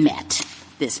met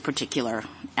this particular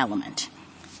element.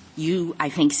 You, I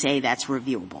think, say that's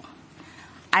reviewable.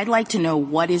 I'd like to know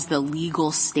what is the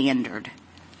legal standard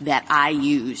that I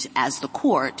use as the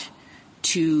court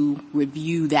to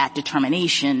review that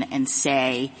determination and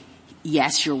say,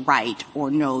 yes, you're right, or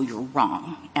no, you're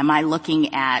wrong. Am I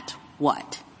looking at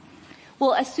what?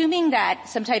 Well, assuming that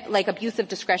some type, like abuse of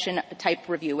discretion type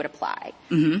review would apply,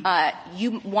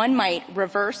 one might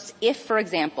reverse if, for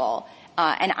example,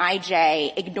 an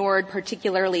IJ ignored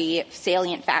particularly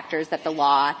salient factors that the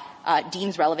law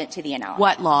deems relevant to the analysis.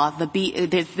 What law?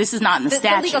 This is not in the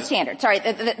statute. The legal standard. Sorry,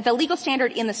 the legal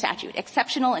standard in the statute.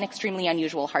 Exceptional and extremely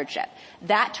unusual hardship.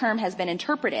 That term has been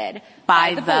interpreted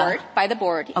by the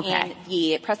board okay. in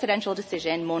the precedential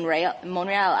decision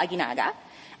Monreal-Aguinaga.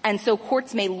 And so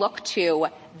courts may look to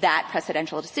that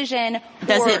precedential decision.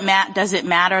 Does it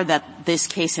matter that this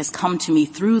case has come to me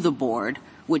through the board,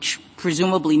 which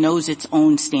presumably knows its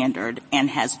own standard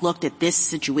and has looked at this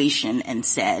situation and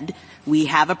said, we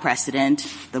have a precedent,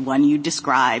 the one you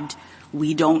described,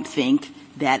 we don't think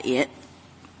that it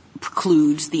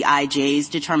precludes the IJ's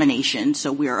determination,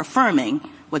 so we're affirming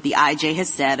what the IJ has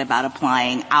said about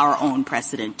applying our own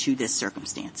precedent to this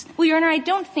circumstance? Well, Your Honor, I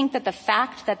don't think that the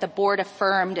fact that the board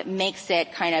affirmed makes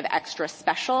it kind of extra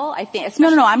special. I think,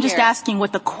 No, I'm just asking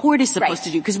what the court is supposed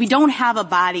to do, because we don't have a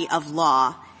body of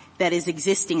law that is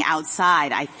existing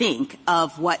outside, I think,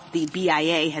 of what the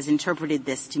BIA has interpreted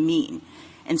this to mean.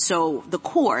 And so the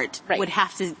court would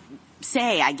have to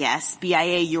say, I guess,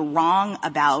 BIA, you're wrong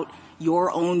about your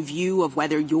own view of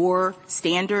whether your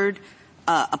standard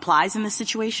applies in this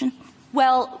situation?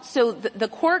 Well, so the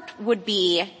court would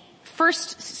be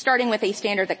first starting with a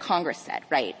standard that Congress set,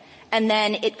 right? And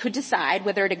then it could decide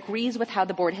whether it agrees with how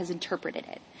the board has interpreted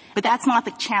it. But that's not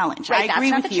the challenge. Right, I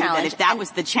agree with you that if that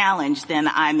was the challenge, then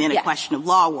I'm in a question of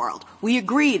law world. We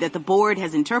agree that the board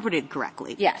has interpreted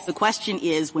correctly. Yes. The question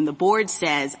is, when the board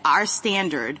says our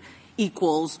standard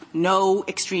equals no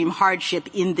extreme hardship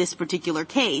in this particular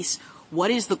case,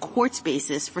 what is the court's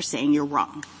basis for saying you're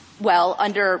wrong? Well,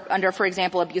 under, for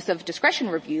example, abuse of discretion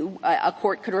review, a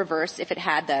court could reverse if it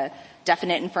had the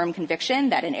definite and firm conviction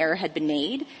that an error had been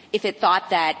made, if it thought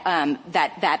that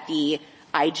the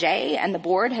IJ and the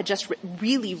board had just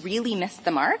really, really missed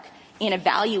the mark in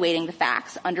evaluating the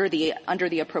facts under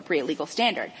the appropriate legal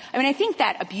standard. I mean, I think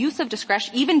that abuse of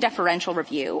discretion, even deferential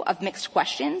review of mixed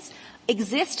questions,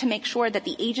 exists to make sure that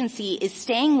the agency is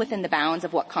staying within the bounds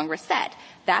of what Congress said.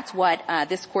 That's what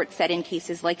this court said in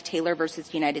cases like Taylor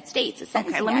versus United States.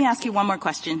 Okay, let me ask you one more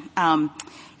question.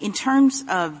 In terms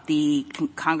of the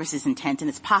Congress's intent, and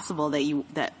it's possible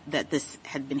that this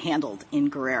had been handled in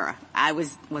Guerrero. I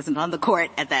wasn't on the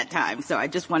court at that time, so I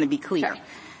just want to be clear.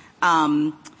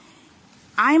 Sure.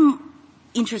 I'm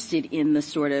interested in the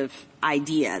sort of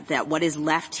idea that what is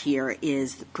left here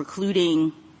is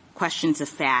precluding questions of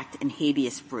fact and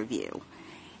habeas review.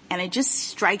 And it just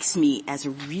strikes me as a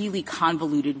really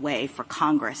convoluted way for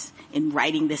Congress in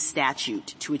writing this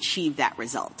statute to achieve that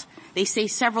result. They say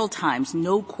several times,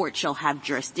 no court shall have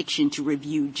jurisdiction to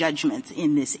review judgments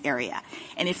in this area.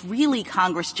 And if really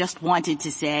Congress just wanted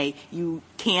to say you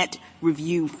can't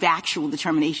review factual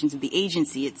determinations of the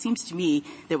agency, it seems to me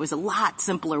there was a lot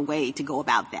simpler way to go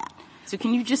about that. So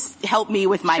can you just help me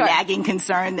with my nagging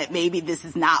concern that maybe this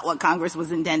is not what Congress was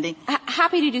intending?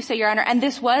 Happy to do so, Your Honor. And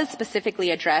this was specifically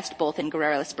addressed both in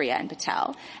Guerrero-Lasprilla and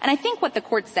Patel. And I think what the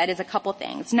court said is a couple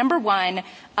things. Number one,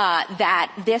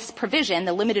 that this provision,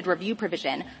 the limited review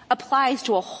provision, applies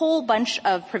to a whole bunch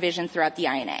of provisions throughout the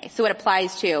INA. So it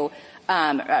applies to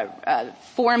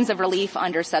forms of relief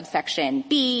under subsection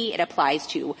B. It applies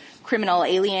to criminal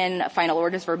alien final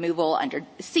orders of removal under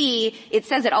C. It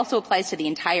says it also applies to the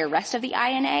entire rest of the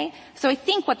INA. So I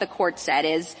think what the court said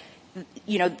is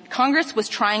Congress was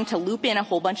trying to loop in a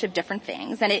whole bunch of different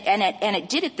things, and it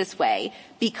did it this way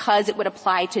because it would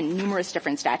apply to numerous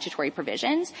different statutory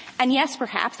provisions. And yes,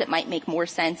 perhaps it might make more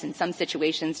sense in some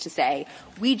situations to say,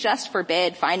 we just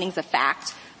forbid findings of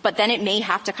fact, but then it may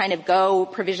have to kind of go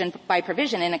provision by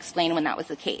provision and explain when that was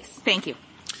the case. Thank you.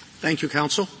 Thank you,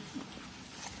 counsel.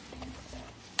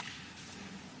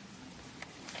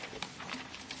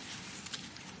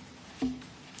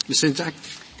 Ms. Sinzak.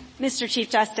 Mr. Chief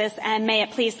Justice, and may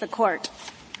it please the Court.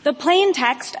 The plain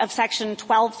text of Section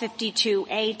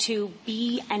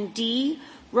 1252A2B and D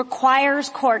requires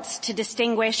courts to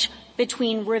distinguish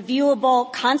between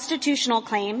reviewable constitutional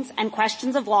claims and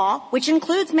questions of law, which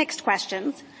includes mixed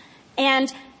questions,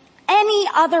 and any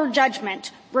other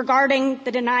judgment regarding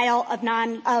the denial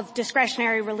of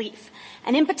discretionary relief.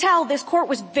 And in Patel, this Court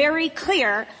was very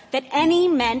clear that any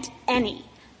meant any.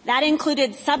 That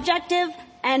included subjective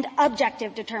and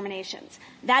objective determinations.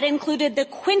 That included the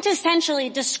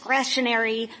quintessentially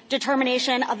discretionary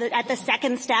determination at the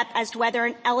second step as to whether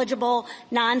an eligible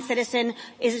non-citizen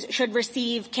should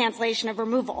receive cancellation of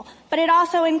removal. But it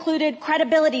also included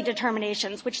credibility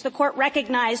determinations, which the Court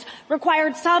recognized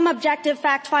required some objective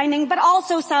fact-finding, but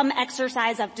also some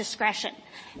exercise of discretion.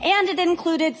 And it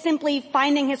included simply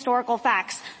finding historical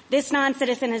facts. This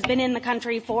non-citizen has been in the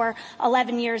country for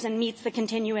 11 years and meets the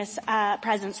continuous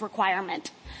presence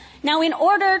requirement. Now, in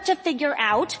order to figure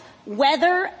out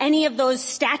whether any of those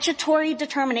statutory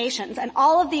determinations, and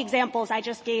all of the examples I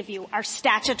just gave you are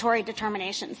statutory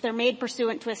determinations. They're made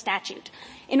pursuant to a statute.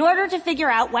 In order to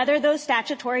figure out whether those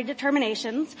statutory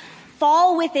determinations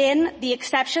fall within the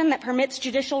exception that permits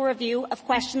judicial review of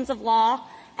questions of law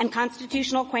and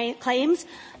constitutional claims,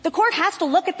 the Court has to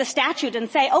look at the statute and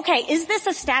say, okay, is this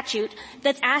a statute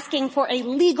that's asking for a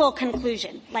legal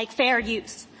conclusion, like fair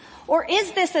use? Or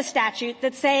is this a statute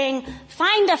that's saying,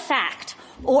 find a fact,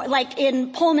 or like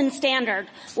in Pullman Standard,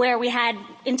 where we had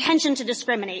intention to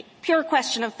discriminate, pure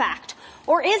question of fact?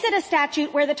 Or is it a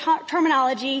statute where the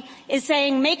terminology is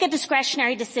saying, make a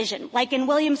discretionary decision, like in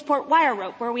Williamsport Wire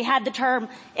Rope, where we had the term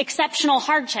exceptional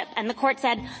hardship, and the Court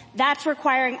said that's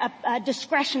requiring a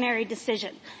discretionary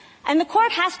decision. And the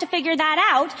Court has to figure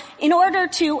that out in order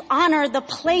to honor the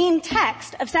plain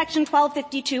text of Section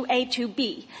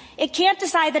 1252A2B. It can't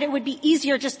decide that it would be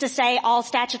easier just to say all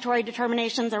statutory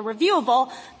determinations are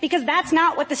reviewable, because that's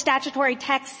not what the statutory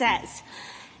text says.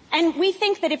 And we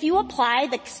think that if you apply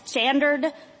the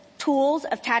standard tools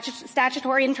of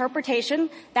statutory interpretation,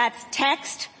 that's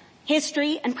text,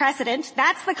 history, and precedent,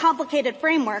 that's the complicated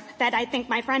framework that I think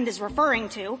my friend is referring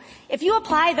to. If you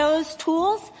apply those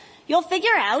tools, you'll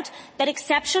figure out that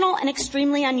exceptional and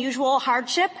extremely unusual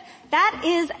hardship, that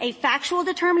is a factual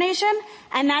determination,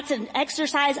 and that's an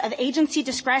exercise of agency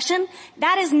discretion.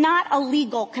 That is not a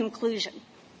legal conclusion.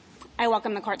 I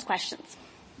welcome the Court's questions.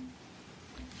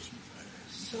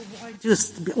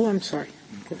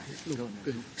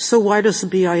 So why does the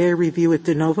BIA review it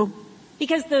de novo?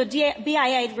 Because the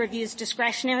BIA reviews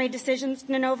discretionary decisions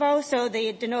de novo, so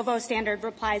the de novo standard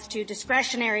applies to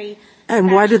discretionary.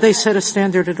 And why do they set a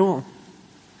standard at all?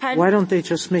 Pardon? Why don't they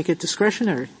just make it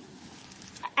discretionary?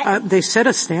 They set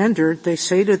a standard. They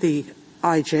say to the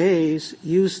IJs,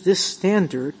 use this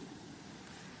standard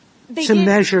to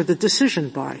measure the decision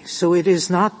by. So it is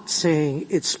not saying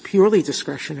it's purely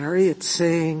discretionary. It's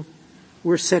saying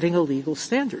we're setting a legal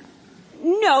standard.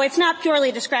 No, it's not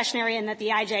purely discretionary in that the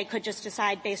IJ could just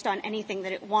decide based on anything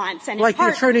that it wants. And like the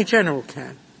Attorney General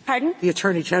can. Pardon? The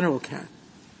Attorney General can.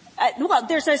 Well,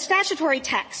 there's a statutory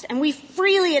text, and we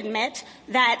freely admit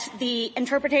that the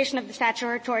interpretation of the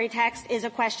statutory text is a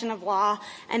question of law,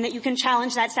 and that you can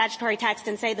challenge that statutory text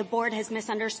and say the Board has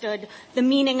misunderstood the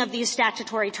meaning of these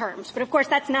statutory terms. But, of course,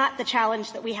 that's not the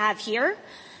challenge that we have here.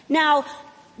 Now,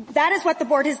 that is what the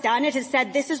Board has done. It has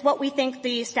said this is what we think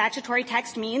the statutory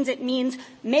text means. It means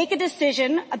make a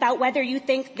decision about whether you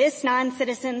think this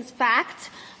non-citizen's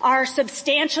facts are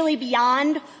substantially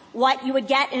beyond what you would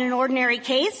get in an ordinary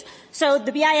case. So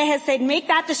the BIA has said make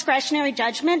that discretionary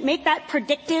judgment, make that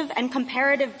predictive and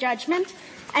comparative judgment,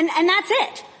 and that's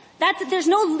it. There's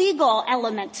no legal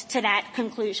element to that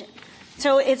conclusion.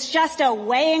 So it's just a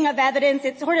weighing of evidence.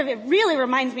 It really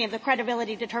reminds me of the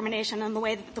credibility determination and the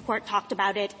way that the Court talked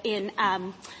about it in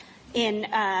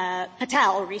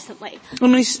Patel recently. Well,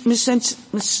 Ms.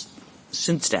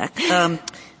 Sinzak,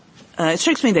 it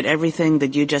strikes me that everything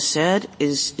that you just said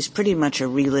is pretty much a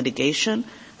relitigation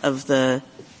of the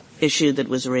issue that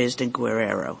was raised in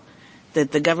Guerrero.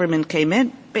 That the government came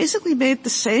in, basically made the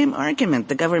same argument.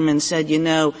 The government said,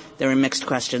 there are mixed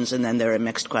questions and then there are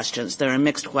mixed questions. There are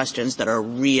mixed questions that are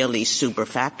really super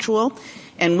factual,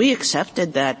 And we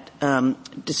accepted that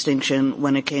distinction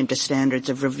when it came to standards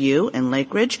of review in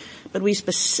Lake Ridge, but we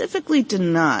specifically did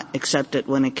not accept it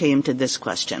when it came to this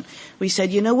question. We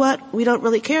said, you know what? We don't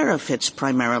really care if it's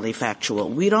primarily factual.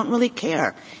 We don't really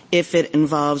care if it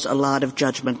involves a lot of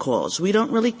judgment calls. We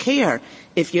don't really care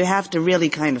if you have to really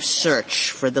kind of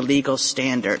search for the legal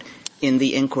standard in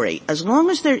the inquiry. As long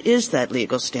as there is that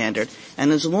legal standard,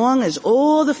 and as long as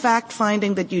all the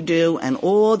fact-finding that you do and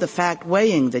all the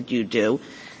fact-weighing that you do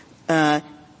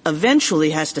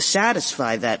eventually has to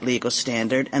satisfy that legal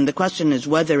standard, and the question is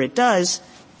whether it does,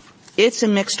 it's a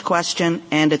mixed question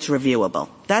and it's reviewable.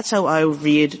 That's how I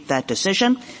read that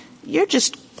decision. You're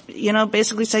just,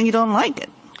 basically saying you don't like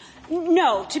it.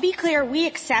 No. To be clear, we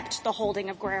accept the holding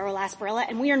of Guerrero-Lasparilla,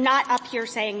 and we are not up here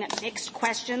saying that mixed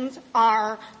questions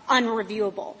are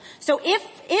unreviewable. So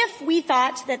if we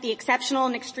thought that the exceptional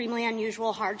and extremely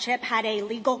unusual hardship had a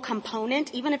legal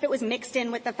component, even if it was mixed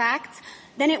in with the facts,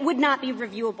 then it would not be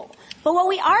reviewable. But what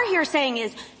we are here saying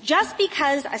is just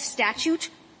because a statute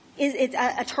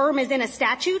a term is in a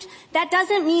statute, that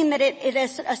doesn't mean that it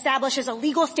establishes a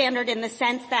legal standard in the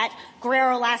sense that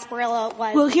Guerrero-Lasparilla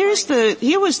was. Well,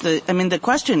 the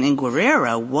question in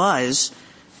Guerrero was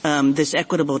this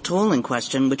equitable tolling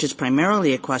question, which is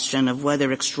primarily a question of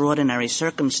whether extraordinary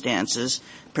circumstances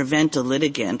prevent a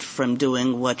litigant from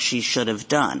doing what she should have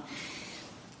done.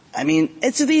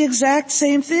 It's the exact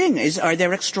same thing. Are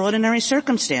there extraordinary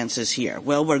circumstances here?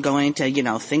 Well, we're going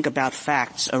to, think about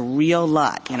facts a real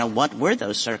lot. What were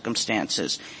those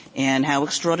circumstances? And how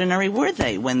extraordinary were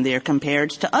they when they're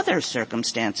compared to other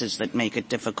circumstances that make it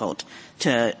difficult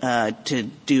to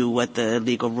do what the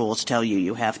legal rules tell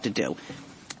you have to do?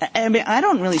 I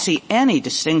don't really see any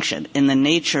distinction in the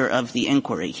nature of the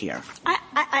inquiry here.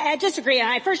 I disagree, and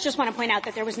I first just want to point out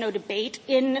that there was no debate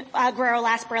in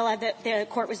Guerrero-Lasparilla that the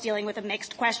court was dealing with a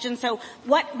mixed question. So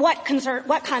what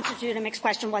constituted a mixed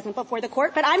question wasn't before the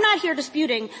court. But I'm not here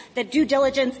disputing that due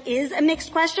diligence is a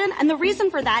mixed question, and the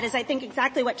reason for that is I think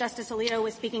exactly what Justice Alito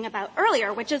was speaking about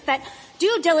earlier, which is that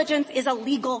due diligence is a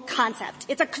legal concept.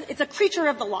 It's a creature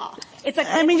of the law.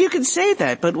 You can say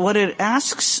that, but what it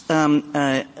asks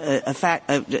what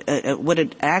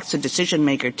it asks a decision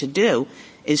maker to do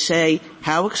is say,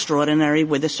 how extraordinary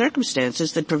were the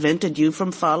circumstances that prevented you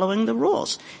from following the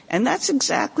rules? And that's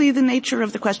exactly the nature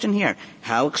of the question here.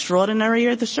 How extraordinary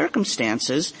are the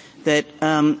circumstances that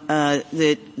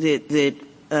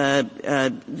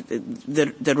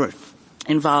were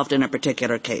involved in a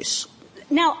particular case?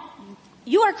 Now,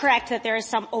 you are correct that there is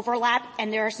some overlap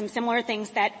and there are some similar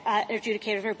things that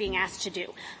adjudicators are being asked to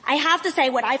do. I have to say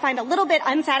what I find a little bit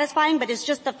unsatisfying, but it's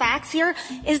just the facts here,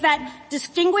 is that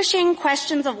distinguishing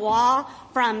questions of law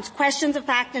from questions of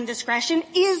fact and discretion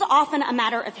is often a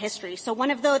matter of history. So one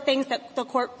of the things that the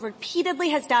court repeatedly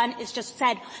has done is just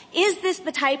said, is this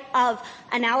the type of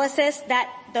analysis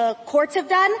that the courts have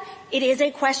done? It is a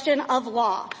question of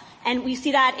law. And we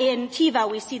see that in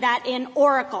TIVA. We see that in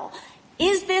Oracle.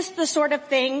 Is this the sort of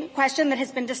question that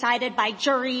has been decided by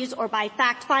juries or by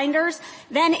fact finders?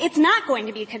 Then it's not going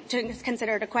to be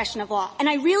considered a question of law. And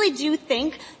I really do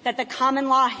think that the common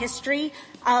law history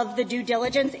of the due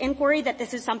diligence inquiry, that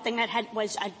this is something that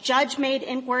was a judge-made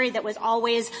inquiry that was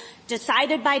always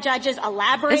decided by judges,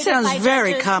 elaborated by judges. It sounds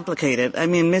very complicated.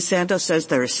 Ms. Santos says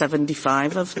there are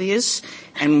 75 of these,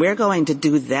 and we're going to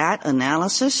do that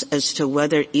analysis as to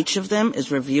whether each of them is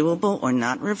reviewable or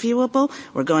not reviewable.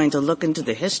 We're going to look into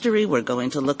the history. We're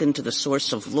going to look into the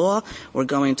source of law. We're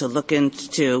going to look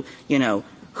into,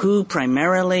 who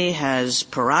primarily has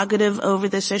prerogative over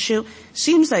this issue.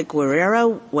 Seems like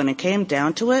Guerrero, when it came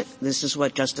down to it, this is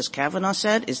what Justice Kavanaugh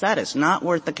said, is that it's not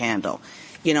worth the candle.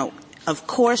 Of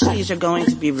course these are going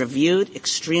to be reviewed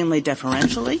extremely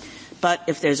deferentially, but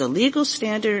if there's a legal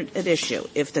standard at issue,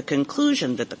 if the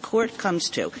conclusion that the court comes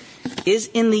to is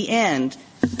in the end,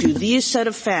 do these set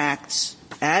of facts,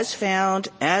 as found,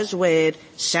 as weighed,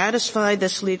 satisfy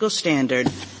this legal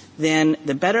standard, then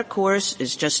the better course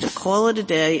is just to call it a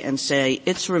day and say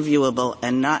it's reviewable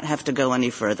and not have to go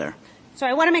any further. So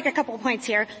I want to make a couple of points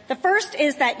here. The first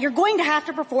is that you're going to have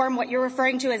to perform what you're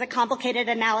referring to as a complicated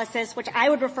analysis, which I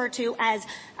would refer to as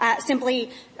simply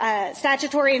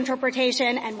statutory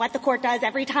interpretation and what the court does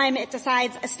every time it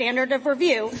decides a standard of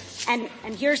review. And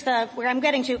here's where I'm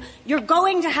getting to. You're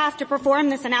going to have to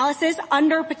perform this analysis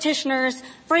under petitioner's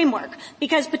framework,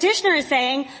 because petitioner is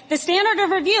saying the standard of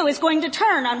review is going to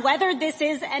turn on whether this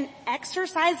is an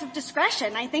exercise of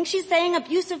discretion. I think she's saying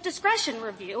abuse of discretion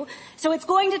review. So it's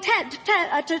going to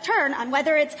turn on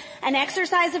whether it's an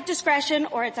exercise of discretion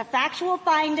or it's a factual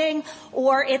finding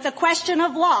or it's a question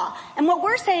of law. And what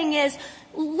we're saying is,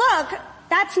 look,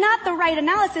 that's not the right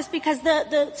analysis because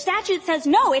the statute says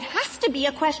no, it has to be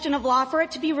a question of law for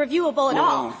it to be reviewable at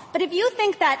all. But if you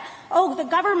think that, the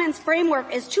government's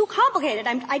framework is too complicated,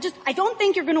 I don't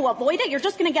think you're going to avoid it. You're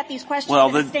just going to get these questions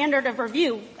in the standard of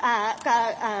review,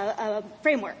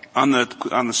 framework. On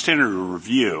the standard of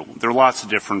review, there are lots of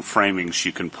different framings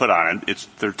you can put on it.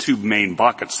 There are two main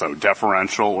buckets though,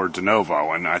 deferential or de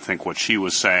novo, and I think what she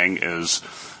was saying is,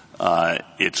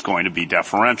 it's going to be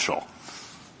deferential.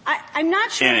 I'm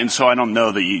not sure. And so I don't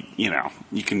know that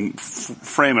you can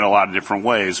frame it a lot of different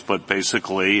ways, but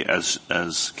basically,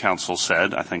 as counsel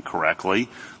said, I think correctly,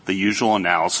 the usual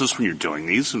analysis when you're doing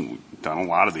these, and we've done a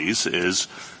lot of these, is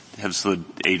has the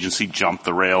agency jumped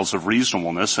the rails of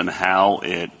reasonableness and how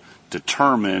it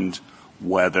determined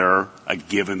whether a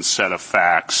given set of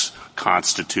facts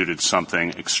constituted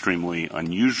something extremely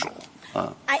unusual.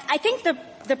 I think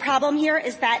the problem here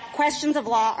is that questions of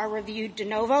law are reviewed de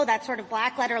novo. That's sort of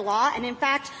black letter law. And in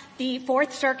fact, the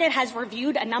Fourth Circuit has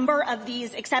reviewed a number of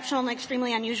these exceptional and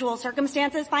extremely unusual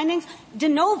circumstances findings de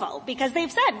novo because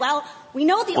they've said, we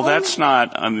know the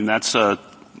that's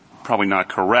probably not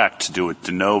correct to do it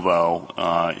de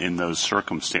novo, in those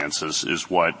circumstances is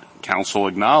what counsel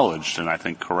acknowledged, and I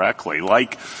think correctly.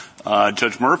 Like,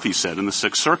 Judge Murphy said in the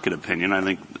Sixth Circuit opinion, I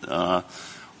think,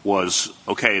 was,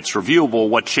 okay, it's reviewable.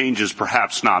 What changes?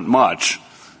 Perhaps not much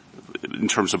in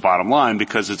terms of bottom line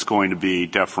because it's going to be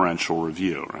deferential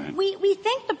review, right? We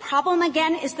think the problem,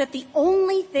 again, is that the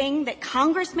only thing that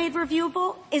Congress made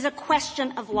reviewable is a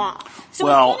question of law. So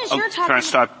as soon as you're talking... Can I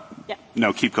stop? Yeah.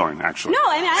 No, keep going, actually. No,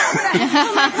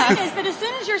 my point is that as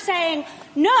soon as you're saying,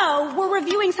 no, we're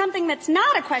reviewing something that's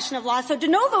not a question of law, so de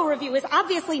novo review is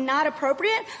obviously not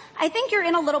appropriate, I think you're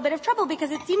in a little bit of trouble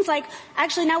because it seems like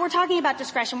actually now we're talking about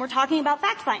discretion, we're talking about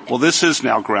fact-finding. Well, this is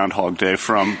now Groundhog Day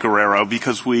from Guerrero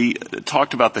because we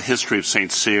talked about the history of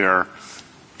St. Cyr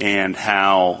and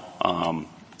how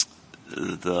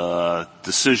the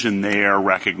decision there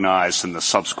recognized and the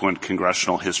subsequent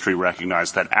congressional history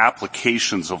recognized that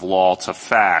applications of law to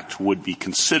fact would be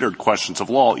considered questions of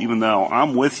law, even though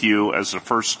I'm with you as a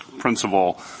first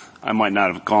principle, I might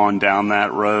not have gone down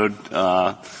that road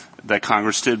that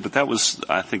Congress did, but that was,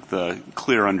 I think, the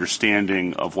clear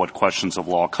understanding of what questions of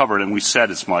law covered, and we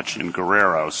said as much in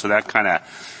Guerrero. So that kind of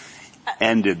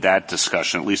ended that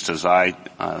discussion, at least as I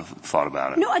thought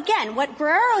about it. No, again, what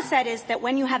Guerrero said is that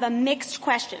when you have a mixed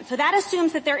question, so that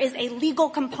assumes that there is a legal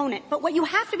component, but what you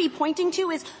have to be pointing to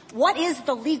is what is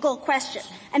the legal question?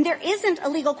 And there isn't a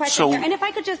legal question there. And if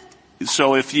I could just...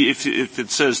 So if it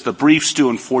says the brief's due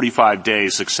in 45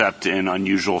 days except in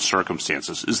unusual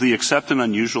circumstances, is the except in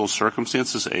unusual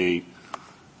circumstances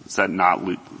does that not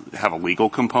have a legal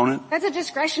component? That's a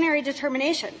discretionary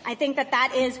determination. I think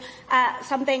that is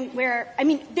something where,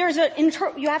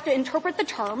 you have to interpret the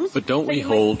terms. But don't we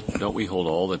hold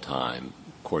all the time,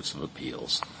 courts of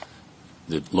appeals,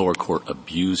 the lower court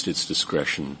abused its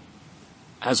discretion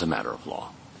as a matter of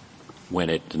law when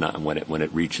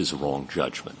it reaches a wrong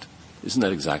judgment? Isn't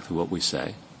that exactly what we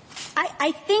say?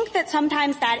 I think that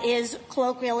sometimes that is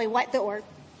colloquially what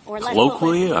or less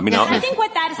colloquially? I think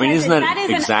what that says isn't that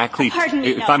is exactly? Pardon me.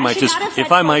 If I might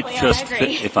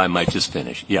just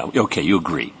finish. Yeah. Okay. You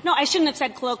agree. No, I shouldn't have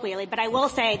said colloquially, but I will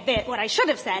say that what I should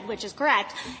have said, which is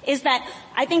correct, is that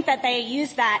I think that they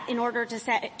use that in order to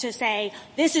say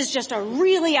this is just a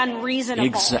really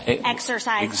unreasonable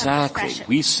exercise of discretion.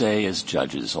 We say as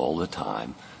judges all the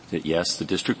time that yes, the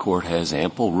district court has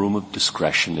ample room of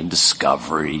discretion in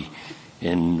discovery,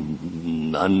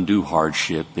 in undue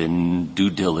hardship, in due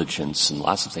diligence, and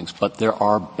lots of things, but there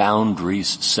are boundaries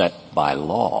set by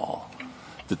law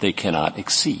that they cannot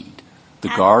exceed. The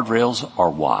guardrails are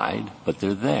wide, but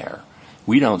they're there.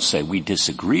 We don't say we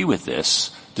disagree with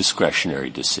this discretionary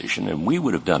decision, and we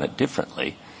would have done it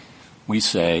differently. We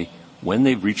say when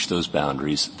they've reached those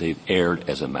boundaries, they've erred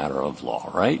as a matter of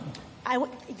law, right?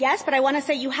 Yes, but I want to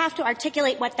say you have to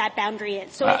articulate what that boundary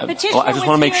is. So I just want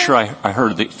to make sure I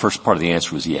heard the first part of the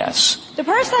answer was yes. The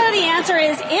first part of the answer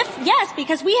is yes,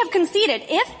 because we have conceded.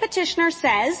 If petitioner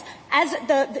says, as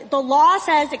the law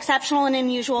says, exceptional and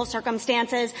unusual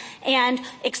circumstances, and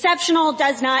exceptional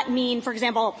does not mean, for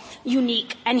example,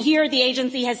 unique, and here the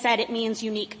agency has said it means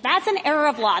unique. That's an error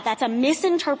of law. That's a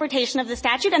misinterpretation of the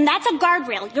statute, and that's a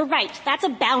guardrail. You're right. That's a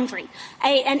boundary.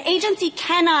 An agency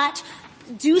cannot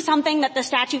do something that the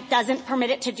statute doesn't permit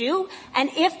it to do, and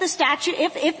if the statute,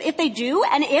 if they do,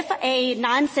 and if a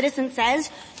non-citizen says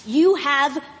you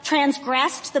have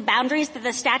transgressed the boundaries that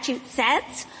the statute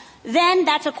sets, then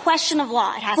that's a question of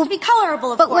law. It has to be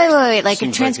colorable, of course. But wait, like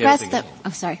it transgress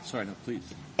Sorry, no, please.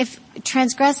 If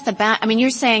transgress you're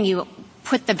saying you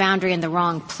put the boundary in the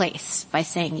wrong place by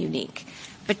saying unique.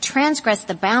 But transgress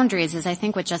the boundaries is, I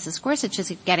think, what Justice Gorsuch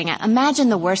is getting at. Imagine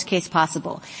the worst case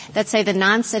possible. Let's say the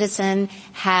non-citizen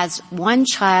has one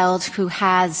child who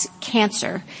has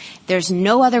cancer. There's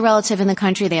no other relative in the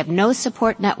country. They have no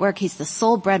support network. He's the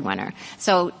sole breadwinner.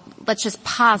 So let's just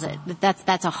posit that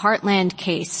that's a heartland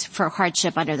case for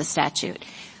hardship under the statute.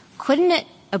 Couldn't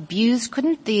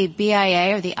the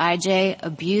BIA or the IJ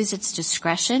abuse its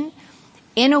discretion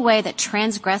in a way that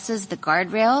transgresses the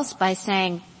guardrails by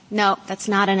saying, no, that's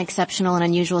not an exceptional and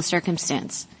unusual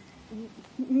circumstance?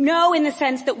 No, in the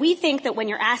sense that we think that when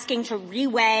you're asking to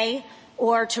reweigh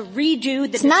or to redo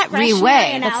the It's not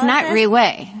reweigh. That's not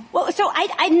reweigh. Well, so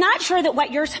I'm not sure that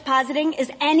what you're positing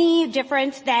is any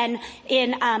different than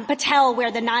in Patel,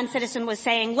 where the non-citizen was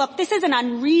saying, look, this is an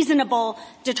unreasonable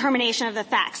determination of the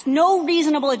facts. No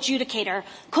reasonable adjudicator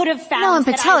could have found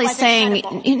that I wasn't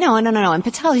credible. No. In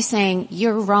Patel, he's saying,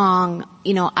 you're wrong.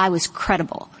 I was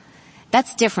credible.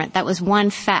 That's different. That was one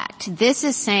fact. This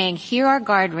is saying, here are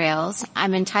guardrails.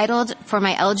 I'm entitled for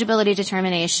my eligibility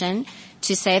determination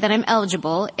to say that I'm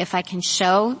eligible if I can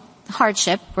show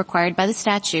hardship required by the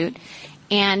statute,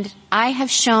 and I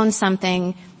have shown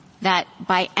something that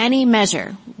by any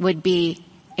measure would be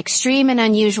extreme and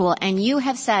unusual, and you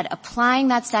have said, applying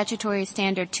that statutory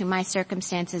standard to my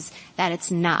circumstances, that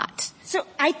it's not. So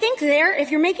I think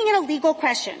if you're making it a legal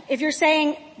question, if you're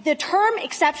saying the term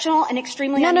exceptional and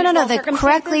extremely unusual circumstances. That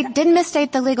correctly didn't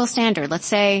misstate the legal standard. Let's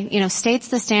say, states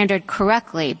the standard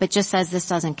correctly, but just says this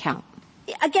doesn't count.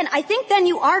 Again, I think then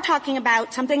you are talking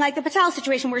about something like the Patel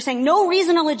situation where we're saying no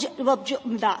reasonable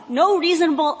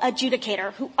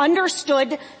adjudicator who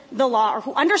understood the law or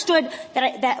who understood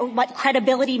that what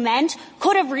credibility meant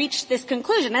could have reached this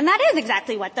conclusion. And that is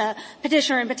exactly what the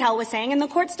petitioner in Patel was saying. And the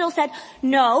court still said,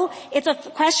 no, it's a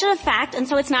question of fact, and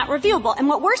so it's not reviewable. And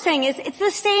what we're saying is it's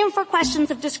the same for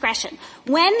questions of discretion.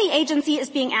 When the agency is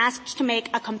being asked to make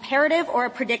a comparative or a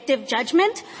predictive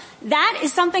judgment, that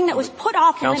is something that was put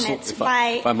off limits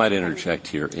by... If I might interject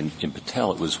here, in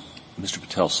Patel, Mr.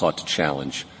 Patel sought to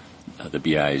challenge the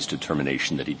BIA's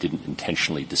determination that he didn't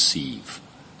intentionally deceive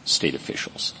state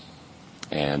officials.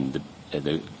 And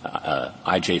the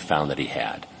IJ found that he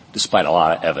had, despite a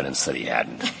lot of evidence that he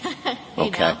hadn't.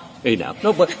 Okay? Hey now.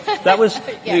 No, but that was,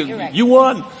 you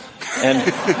won. And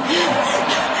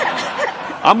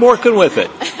I'm working with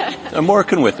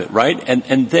it, right?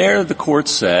 And there the court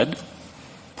said,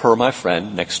 per my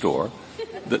friend next door,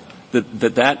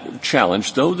 that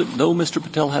challenge, though Mr.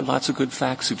 Patel had lots of good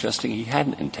facts suggesting he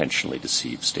hadn't intentionally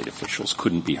deceived state officials,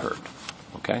 couldn't be heard.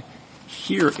 Okay?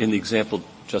 Here, in the example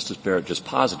Justice Barrett just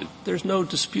posited, there's no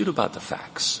dispute about the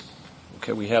facts.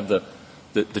 Okay? We have the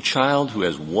child who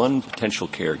has one potential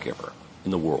caregiver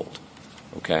in the world.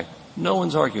 Okay? No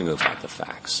one's arguing about the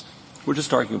facts. We're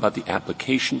just arguing about the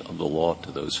application of the law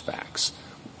to those facts.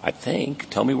 I think,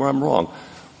 tell me where I'm wrong,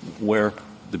 where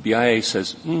the BIA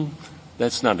says,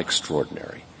 that's not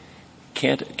extraordinary.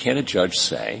 Can't a judge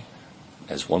say,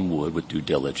 as one would with due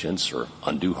diligence or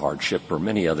undue hardship or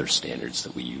many other standards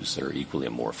that we use that are equally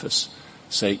amorphous,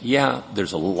 say, yeah,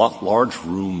 there's a large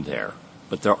room there,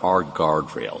 but there are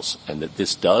guardrails, and that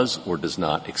this does or does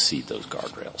not exceed those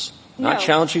guardrails. No. Not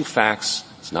challenging facts.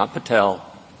 It's not Patel.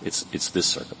 It's this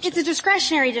circumstance. It's a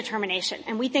discretionary determination,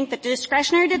 and we think that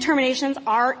discretionary determinations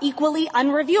are equally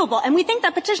unreviewable. And we think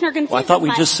that petitioner can. Well, I thought we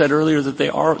just said earlier that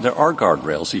there are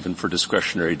guardrails even for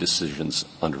discretionary decisions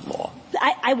under law.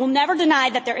 I will never deny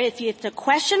that if it's a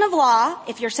question of law,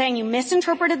 if you're saying you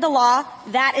misinterpreted the law,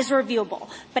 that is reviewable.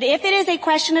 But if it is a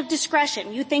question of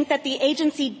discretion, you think that the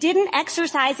agency didn't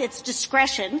exercise its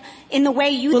discretion in the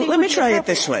way you think. Well, let me try it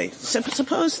this way.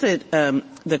 Suppose that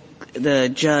the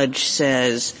judge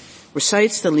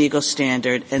recites the legal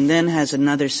standard and then has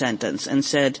another sentence and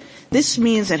said, this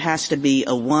means it has to be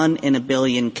a 1 in a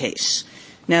billion case.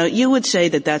 Now, you would say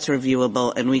that that's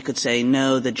reviewable, and we could say,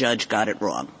 no, the judge got it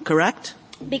wrong. Correct?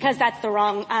 Because that's the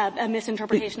wrong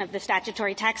misinterpretation of the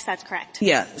statutory text. That's correct.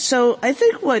 Yeah. So I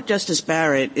think what Justice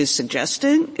Barrett is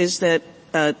suggesting is that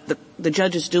the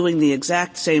judge is doing the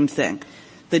exact same thing.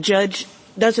 The judge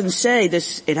doesn't say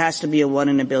it has to be a 1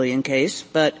 in a billion case,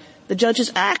 but the judge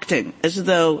is acting as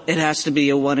though it has to be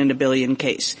a 1 in a billion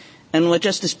case. And what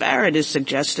Justice Barrett is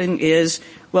suggesting is,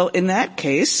 well, in that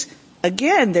case,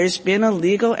 again, there's been a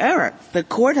legal error. The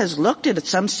court has looked at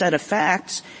some set of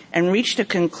facts and reached a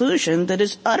conclusion that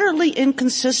is utterly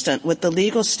inconsistent with the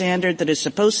legal standard that is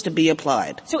supposed to be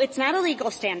applied. So it's not a legal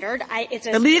standard. It's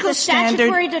the legal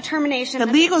statutory determination. The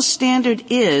legal standard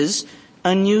is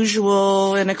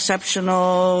unusual and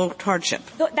exceptional hardship.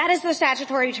 That is the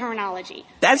statutory terminology.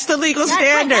 That's the legal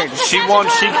standard.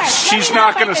 She's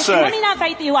not going to say. Let me not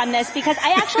fight you on this because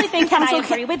I actually think that I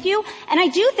agree with you. And I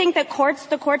do think that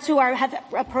the courts who have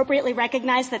appropriately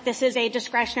recognized that this is a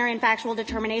discretionary and factual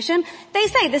determination, they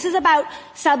say this is about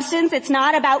substance. It's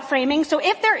not about framing. So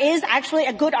if there is actually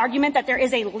a good argument that there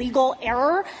is a legal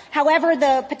error, however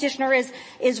the petitioner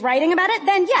is writing about it,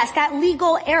 then yes, that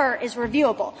legal error is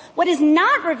reviewable. What is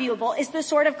not reviewable is the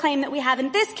sort of claim that we have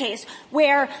in this case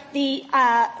where the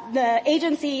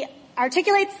agency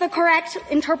articulates the correct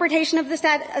interpretation of the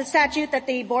statute that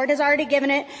the board has already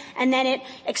given it, and then it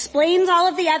explains all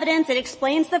of the evidence, it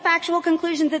explains the factual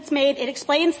conclusions it's made, it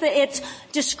explains its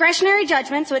discretionary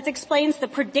judgment, so it explains the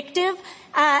predictive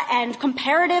and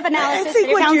comparative analysis. I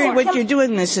think what you're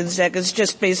doing this in, Zach, is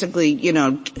just basically,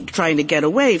 trying to get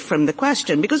away from the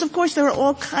question, because of course there are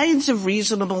all kinds of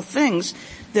reasonable things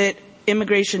that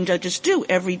immigration judges do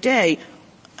every day.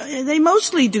 They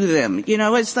mostly do them.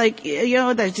 It's like,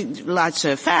 there's lots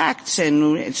of facts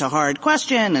and it's a hard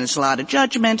question and it's a lot of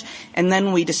judgment, and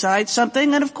then we decide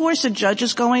something, and of course a judge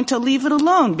is going to leave it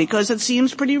alone because it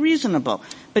seems pretty reasonable.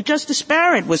 But Justice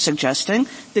Barrett was suggesting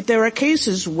that there are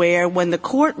cases where when the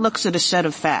court looks at a set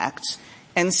of facts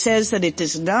and says that it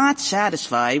does not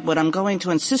satisfy what I'm going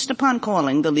to insist upon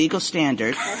calling the legal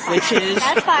standard,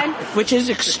 which is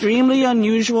extremely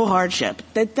unusual hardship,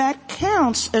 that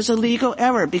counts as a legal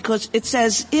error because it's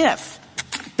as if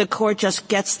the court just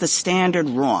gets the standard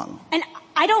wrong. And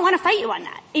I don't want to fight you on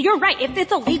that. You're right. If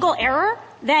it's a legal error,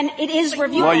 then it is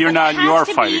reviewable. Well, you're not. You are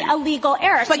fighting. It has to be a legal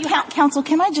error. But counsel,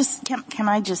 can I just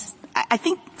I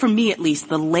think for me at least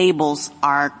the labels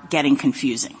are getting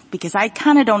confusing because I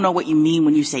kind of don't know what you mean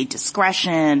when you say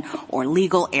discretion or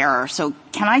legal error. So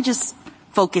can I just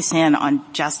focus in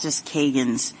on Justice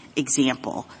Kagan's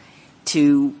example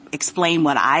to explain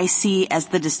what I see as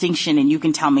the distinction, and you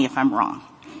can tell me if I'm wrong.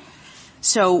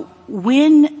 So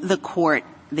when the court,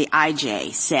 the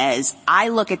IJ, says, I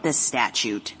look at this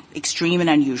statute, extreme and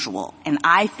unusual, and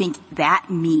I think that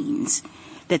means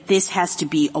that this has to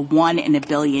be a 1 in a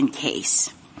billion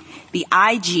case. The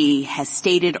IG has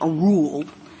stated a rule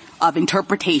of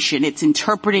interpretation. It's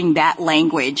interpreting that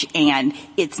language, and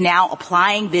it's now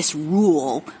applying this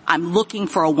rule. I'm looking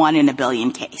for a 1 in a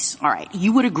billion case. All right.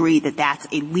 You would agree that that's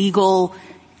a legal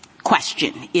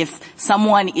question. If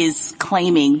someone is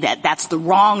claiming that that's the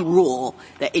wrong rule,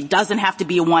 that it doesn't have to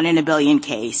be a 1 in a billion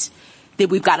case, that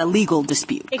we've got a legal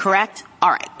dispute, correct? All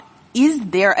right. Is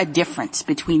there a difference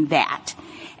between that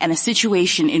and a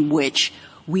situation in which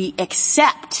we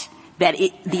accept that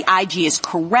the IG is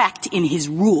correct in his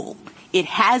rule? It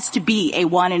has to be a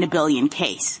 1 in a billion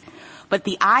case. But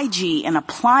the IG, in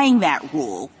applying that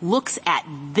rule, looks at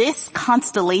this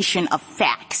constellation of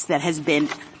facts that has been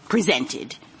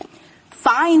presented,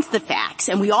 finds the facts,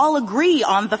 and we all agree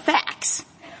on the facts.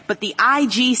 But the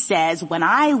IG says, when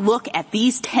I look at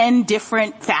these 10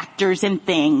 different factors and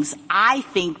things, I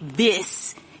think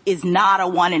this is not a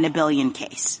 1 in a billion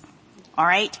case. All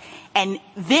right? And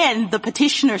then the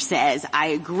petitioner says, I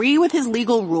agree with his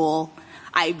legal rule.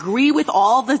 I agree with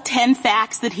all the 10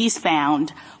 facts that he's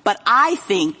found. But I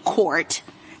think, court,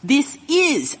 this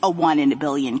is a 1 in a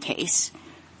billion case.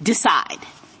 Decide.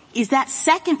 Is that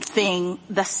second thing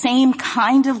the same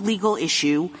kind of legal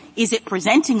issue? Is it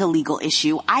presenting a legal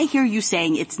issue? I hear you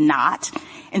saying it's not.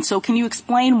 And so can you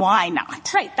explain why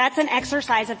not? Right. That's an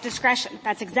exercise of discretion.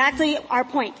 That's exactly our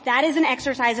point. That is an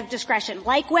exercise of discretion.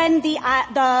 Like when the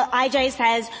IJ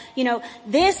says,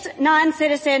 this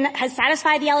non-citizen has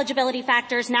satisfied the eligibility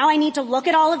factors. Now I need to look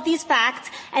at all of these facts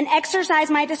and exercise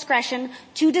my discretion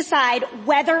to decide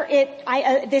whether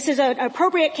this is an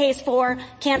appropriate case for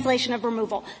cancellation of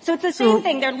removal. So it's the same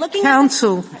thing. They're looking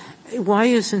counsel, why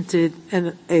isn't it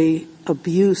an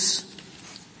abuse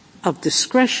of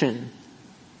discretion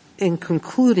in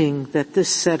concluding that this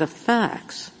set of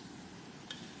facts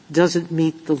doesn't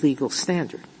meet the legal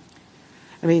standard?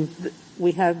 I mean,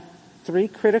 we have 3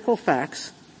 critical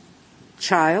facts: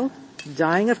 child,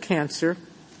 dying of cancer,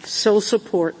 sole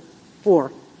support,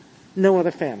 or no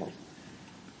other family.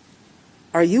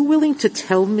 Are you willing to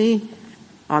tell me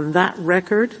on that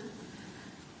record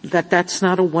that that's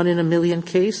not a 1 in a million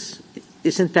case?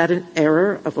 Isn't that an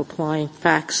error of applying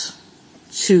facts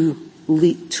to a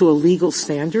legal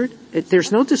standard?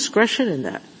 There's no discretion in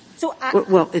that. So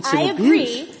it's an I abuse.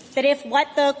 agree that if what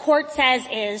the court says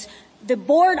is the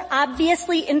board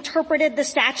obviously interpreted the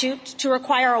statute to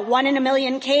require a 1 in a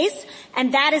million case,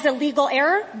 and that is a legal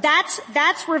error, that's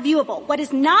reviewable. What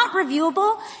is not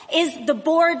reviewable is the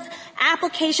board's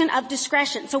application of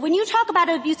discretion. So when you talk about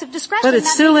abuse of discretion, but it's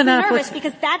that still makes me an nervous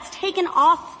because that's taken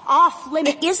off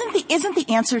limits. Isn't the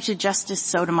answer to Justice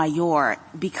Sotomayor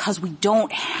because we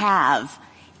don't have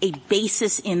a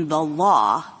basis in the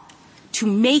law to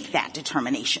make that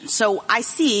determination? So I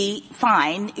see,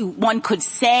 fine, one could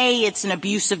say it's an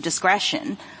abuse of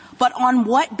discretion, but on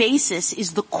what basis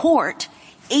is the court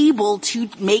able to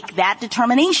make that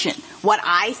determination? What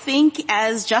I think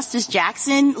as Justice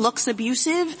Jackson looks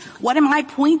abusive, what am I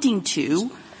pointing to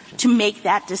make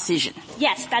that decision?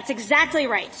 Yes, that's exactly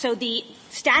right. So the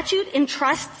statute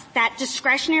entrusts that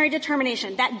discretionary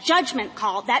determination, that judgment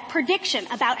call, that prediction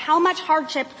about how much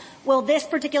hardship will this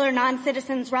particular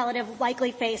non-citizen's relative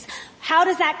likely face. How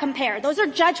does that compare? Those are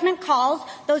judgment calls.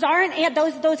 Those aren't,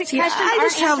 those questions aren't answered by legal principles. I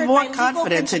just have more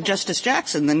confidence in Justice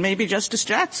Jackson than maybe Justice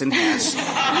Jackson has.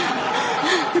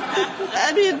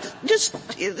 I mean, just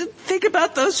think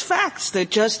about those facts that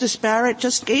Justice Barrett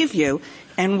just gave you.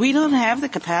 And we don't have the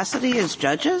capacity as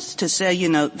judges to say,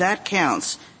 that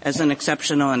counts as an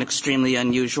exceptional and extremely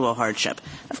unusual hardship.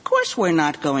 Of course we're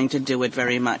not going to do it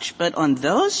very much. But on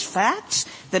those facts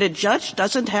that a judge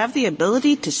doesn't have the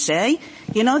ability to say,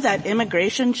 that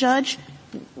immigration judge,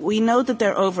 we know that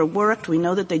they're overworked. We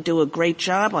know that they do a great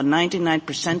job on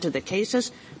 99% of the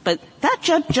cases. But that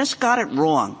judge just got it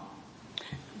wrong.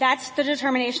 That's the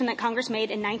determination that Congress made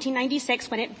in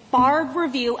 1996 when it barred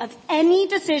review of any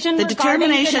decision regarding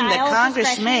denial of discretionary relief. The determination that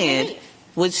Congress made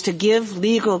was to give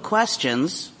legal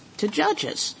questions to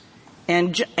judges.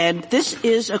 And this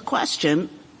is a question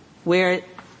where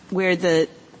the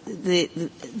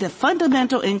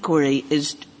fundamental inquiry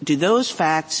is, do those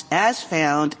facts, as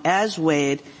found, as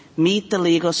weighed, meet the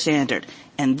legal standard?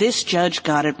 And this judge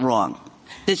got it wrong.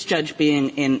 This judge being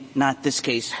in not this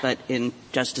case, but in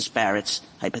Justice Barrett's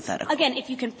hypothetical. Again, if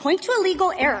you can point to a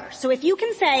legal error, so if you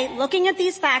can say, looking at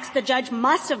these facts, the judge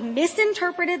must have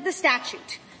misinterpreted the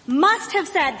statute, must have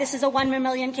said this is a 1 in a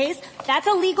million case, that's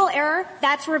a legal error,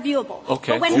 that's reviewable.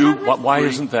 Okay. Why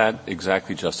isn't that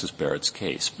exactly Justice Barrett's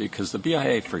case? Because the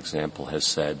BIA, for example, has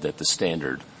said that the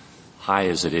standard, high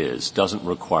as it is, doesn't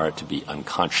require it to be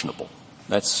unconscionable.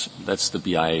 That's the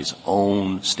BIA's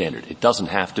own standard. It doesn't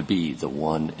have to be the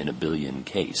 1 in a billion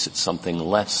case. It's something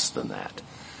less than that.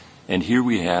 And here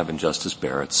we have in Justice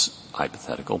Barrett's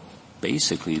hypothetical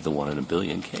basically the 1 in a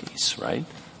billion case, right?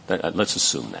 Let's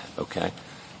assume that, okay?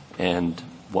 And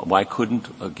why couldn't,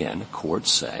 again, a court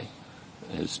say,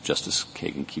 as Justice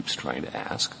Kagan keeps trying to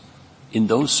ask, in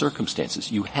those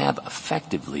circumstances you have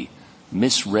effectively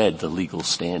misread the legal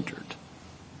standard?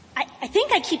 I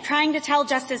think I keep trying to tell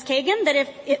Justice Kagan that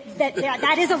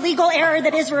that is a legal error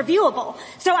that is reviewable.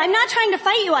 So I'm not trying to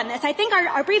fight you on this. I think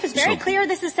our brief is very clear.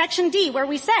 This is Section D, where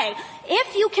we say,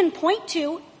 if you can point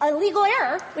to a legal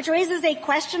error which raises a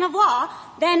question of law,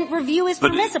 then review is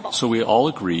permissible. So we all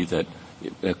agree that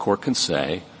a court can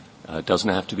say, it doesn't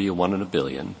have to be a 1 in a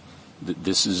billion.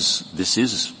 This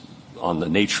is on the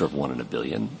nature of 1 in a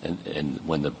billion, and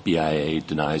when the BIA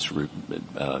denies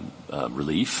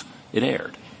relief, it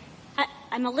erred.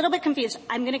 I'm a little bit confused.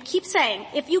 I'm going to keep saying,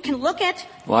 if you can look at...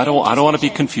 Well, I don't want to be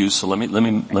confused, so let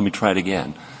me try it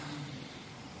again.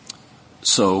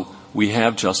 So we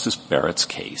have Justice Barrett's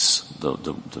case,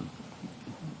 the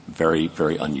very,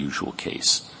 very unusual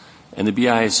case. And the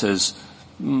BIA says,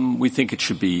 we think it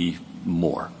should be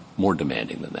more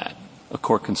demanding than that. A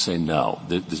court can say, no,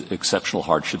 the exceptional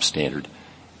hardship standard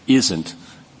isn't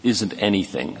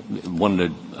anything, 1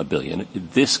 in a billion.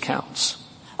 This counts.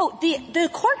 Oh, the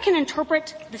court can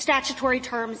interpret the statutory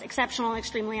terms exceptional and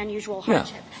extremely unusual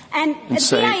hardship. Yeah. And the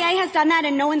BIA has done that,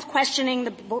 and no one's questioning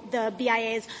the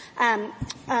BIA's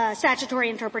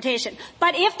statutory interpretation.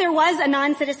 But if there was a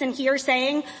non-citizen here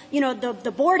saying,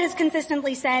 the board has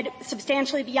consistently said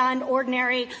substantially beyond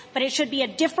ordinary, but it should be a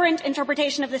different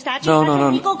interpretation of the statute, that's a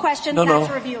legal question, that's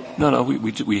reviewable. No,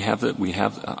 we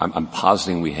have I'm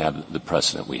positing we have the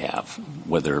precedent we have.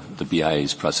 Whether the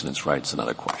BIA's precedent's right is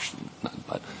another question.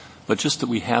 But just that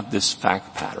we have this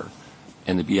fact pattern,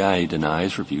 and the BIA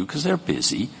denies review because they're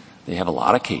busy. They have a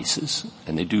lot of cases,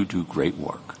 and they do great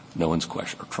work. No one's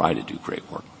questioning, or try to do great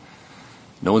work.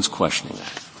 No one's questioning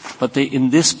that. But they, in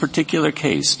this particular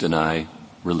case, deny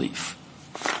relief.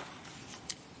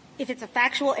 If it's a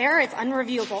factual error, it's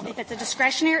unreviewable. If it's a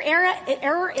discretionary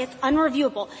error, it's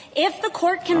unreviewable. If the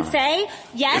court can say,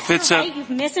 yes, you're right,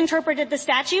 you've misinterpreted the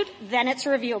statute, then it's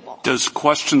reviewable. Does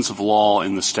questions of law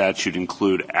in the statute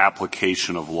include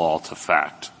application of law to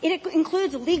fact? It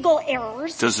includes legal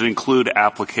errors. Does it include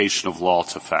application of law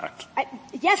to fact?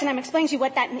 Yes, and I'm explaining to you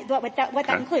what that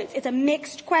includes. It's a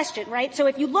mixed question, right? So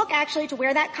if you look actually to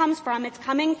where that comes from, it's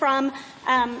coming from,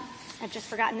 I've just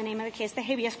forgotten the name of the case, the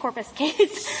habeas corpus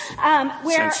case,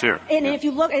 where, and if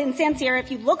you look, in Sancier, if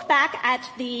you look back at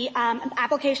the,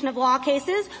 application of law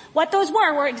cases, what those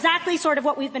were exactly sort of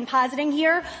what we've been positing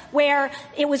here, where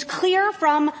it was clear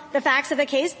from the facts of the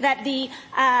case that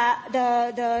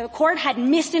the court had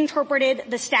misinterpreted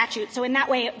the statute. So in that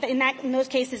way, in those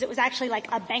cases, it was actually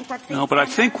like a bankruptcy. No, but I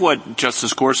think what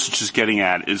Justice Gorsuch is getting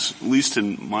at is, at least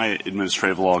in my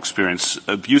administrative law experience,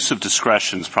 abuse of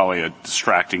discretion is probably a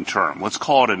distracting term. Let's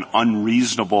call it an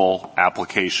unreasonable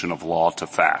application of law to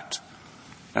fact.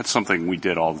 That's something we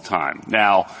did all the time.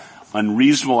 Now,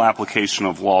 unreasonable application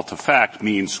of law to fact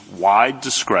means wide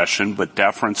discretion, but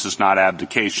deference is not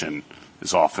abdication,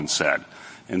 is often said.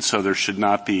 And so there should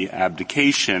not be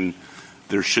abdication.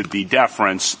 There should be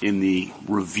deference in the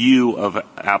review of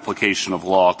application of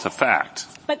law to fact.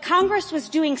 But Congress was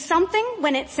doing something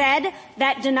when it said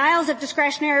that denials of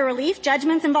discretionary relief,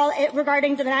 judgments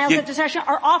regarding denials of discretion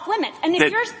are off limits. And if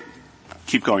you're...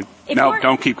 Keep going. No,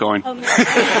 don't keep going. Oh, no.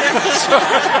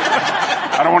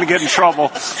 I don't want to get in trouble.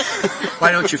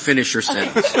 Why don't you finish your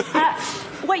sentence?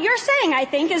 What you're saying, I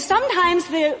think, is sometimes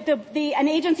an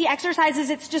agency exercises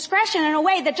its discretion in a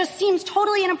way that just seems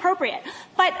totally inappropriate.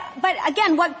 But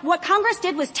again, what Congress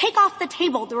did was take off the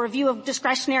table the review of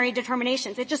discretionary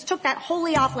determinations. It just took that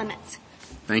wholly off limits.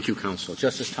 Thank you, counsel.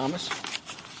 Justice Thomas?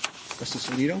 Justice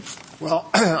Alito? Well,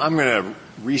 I'm going to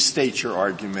restate your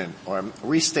argument, or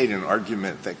restate an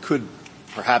argument that could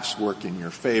perhaps work in your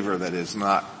favor, that is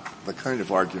not the kind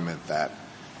of argument that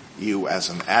you as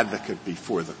an advocate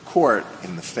before the court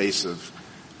in the face of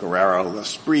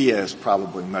Guerrero-Lasprilla is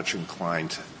probably much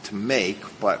inclined to make,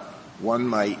 but one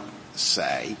might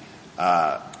say,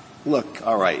 look,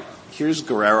 all right, here's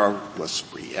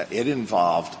Guerrero-Lasprilla. It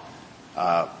involved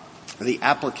the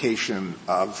application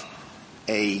of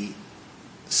a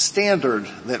standard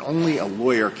that only a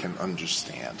lawyer can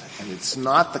understand, and it's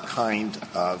not the kind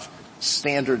of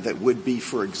standard that would be,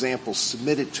 for example,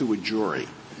 submitted to a jury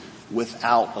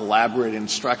without elaborate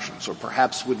instructions, or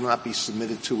perhaps would not be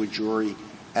submitted to a jury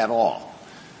at all.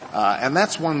 And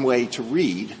that's one way to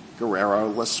read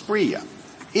Guerrero-Lasprilla.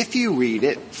 If you read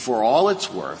it for all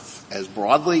it's worth, as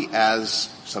broadly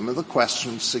as some of the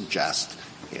questions suggest,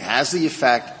 it has the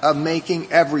effect of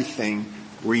making everything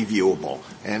reviewable.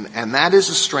 And that is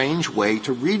a strange way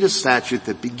to read a statute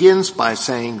that begins by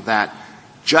saying that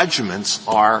judgments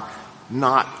are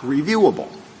not reviewable.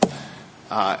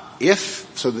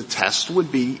 So the test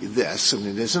would be this, and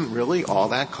it isn't really all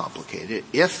that complicated,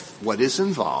 if what is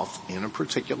involved in a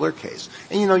particular case,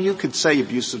 and you could say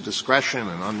abuse of discretion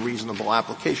and unreasonable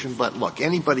application, but look,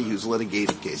 anybody who's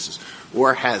litigated cases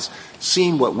or has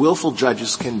seen what willful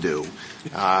judges can do,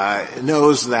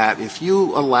 knows that if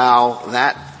you allow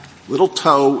that little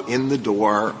toe in the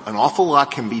door, an awful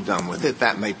lot can be done with it.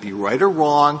 That might be right or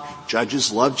wrong.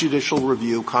 Judges love judicial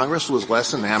review. Congress was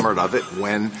less enamored of it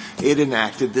when it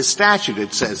enacted this statute.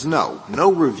 It says no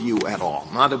review at all,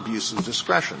 not abuse of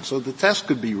discretion. So the test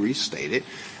could be restated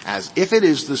as if it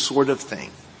is the sort of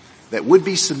thing that would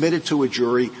be submitted to a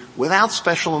jury without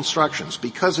special instructions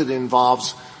because it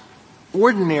involves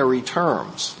ordinary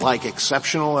terms like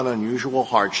exceptional and unusual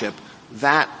hardship.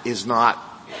 That is not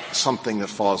something that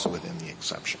falls within the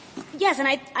exception. Yes, and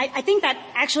I think that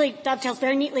actually dovetails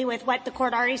very neatly with what the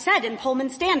court already said in Pullman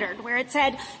Standard, where it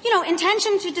said,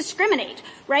 intention to discriminate,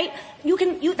 right?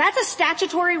 That's a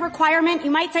statutory requirement.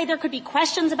 You might say there could be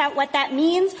questions about what that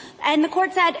means, and the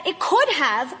court said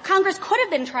Congress could have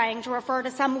been trying to refer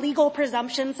to some legal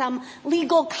presumption, some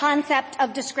legal concept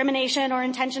of discrimination or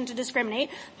intention to discriminate,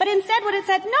 but instead what it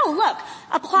said, no, look,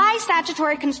 apply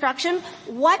statutory construction.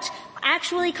 What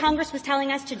actually Congress was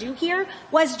telling us to do here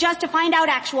was just to find out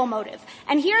actual motive.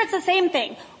 And here it's the same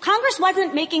thing. Congress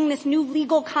wasn't making this new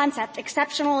legal concept,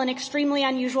 exceptional and extremely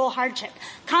unusual hardship.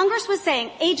 Congress was saying,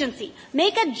 agency,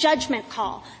 make a judgment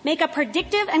call, make a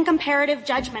predictive and comparative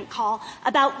judgment call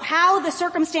about how the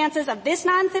circumstances of this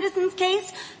non-citizen's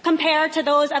case compare to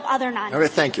those of other non-citizens. All right,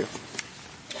 thank you.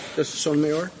 Justice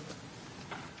Sotomayor?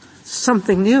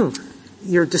 Something new.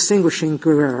 You're distinguishing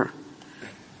Guerrero.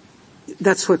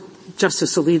 That's what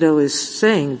Justice Alito is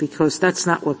saying, because that's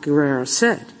not what Guerrero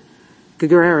said.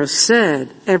 Guerrero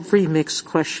said every mixed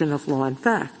question of law and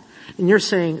fact. And you're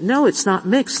saying, no, it's not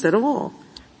mixed at all,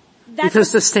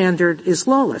 because the standard is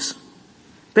lawless.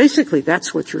 Basically,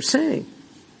 that's what you're saying.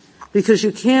 Because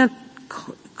you can't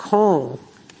call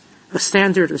a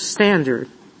standard,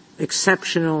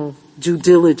 exceptional, due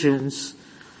diligence,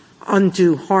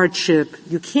 undue hardship.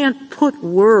 You can't put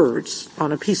words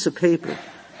on a piece of paper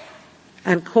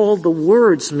and call the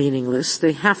words meaningless.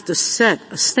 They have to set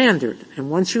a standard. And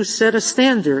once you set a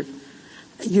standard,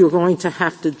 you're going to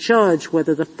have to judge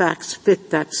whether the facts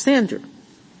fit that standard.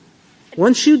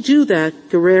 Once you do that,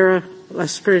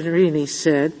 Guerrero-Lasparini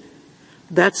said,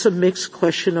 that's a mixed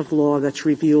question of law that's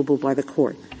reviewable by the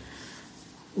court.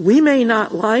 We may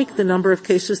not like the number of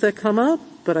cases that come up,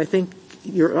 but I think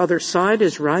your other side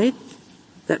is right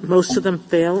that most of them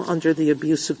fail under the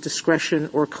abuse of discretion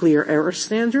or clear error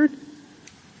standard.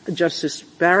 Justice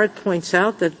Barrett points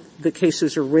out that the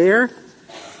cases are rare,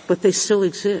 but they still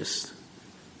exist.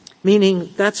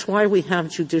 Meaning that's why we have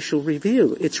judicial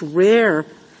review. It's rare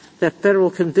that federal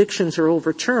convictions are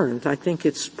overturned. I think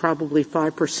it's probably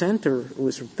 5% or it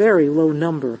was a very low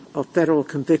number of federal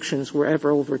convictions were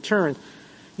ever overturned.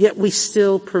 Yet we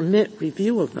still permit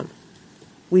review of them.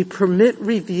 We permit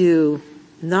review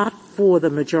not for the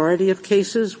majority of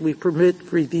cases, we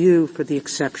permit review for the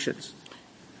exceptions.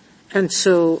 And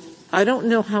so I don't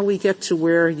know how we get to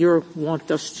where you want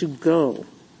us to go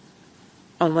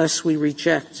unless we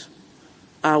reject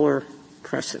our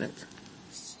precedent.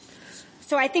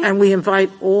 So I think, and we invite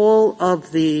all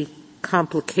of the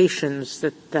complications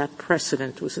that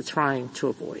precedent was trying to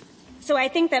avoid. So I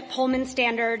think that Pullman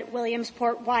Standard,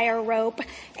 Williamsport Wire Rope,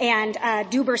 and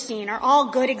Duberstein are all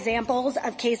good examples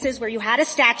of cases where you had a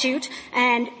statute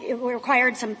and it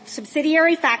required some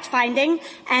subsidiary fact-finding,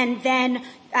 and then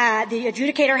the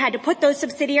adjudicator had to put those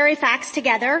subsidiary facts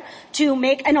together to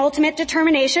make an ultimate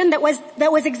determination that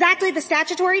was exactly the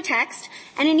statutory text,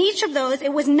 and in each of those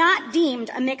it was not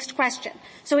deemed a mixed question.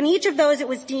 So in each of those it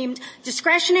was deemed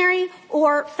discretionary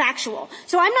or factual.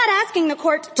 So I'm not asking the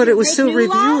court to But it was make still new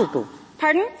reviewable. law.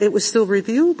 Pardon? It was still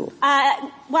reviewable.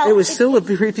 It was still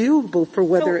reviewable for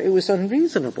whether it was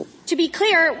unreasonable. To be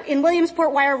clear, in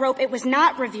Williamsport Wire Rope, it was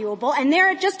not reviewable, and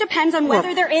there it just depends on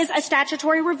whether there is a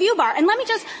statutory review bar. And let me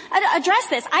just address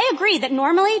this. I agree that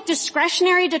normally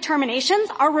discretionary determinations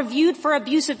are reviewed for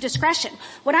abuse of discretion.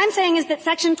 What I'm saying is that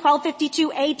Section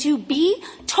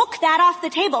 1252A2B took that off the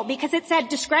table because it said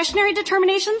discretionary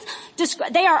determinations,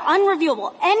 they are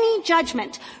unreviewable. Any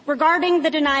judgment regarding the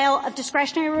denial of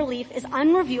discretionary relief is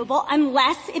unreviewable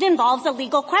unless it involves a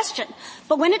legal question.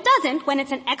 But when it doesn't, when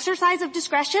it's an exercise of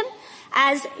discretion,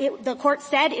 as the court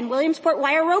said in Williamsport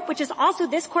Wire Rope, which is also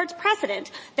this court's precedent,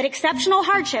 that exceptional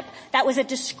hardship, that was a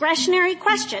discretionary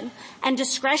question, and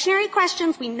discretionary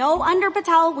questions we know under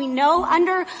Patel, we know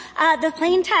under the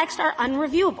plain text are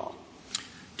unreviewable.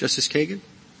 Justice Kagan?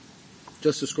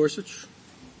 Justice Gorsuch?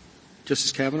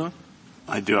 Justice Kavanaugh?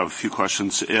 I do have a few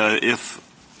questions. If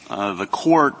the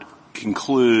court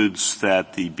concludes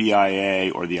that the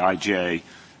BIA or the IJ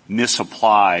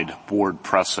misapplied board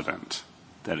precedent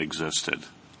that existed,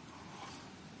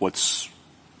 is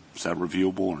that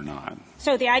reviewable or not?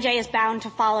 So the IJ is bound to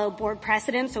follow board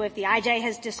precedent. So if the IJ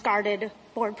has discarded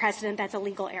board precedent, that's a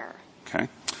legal error. Okay.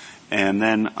 And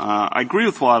then I agree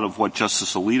with a lot of what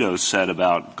Justice Alito said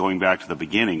about going back to the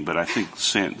beginning, but I think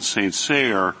St.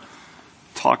 Cyr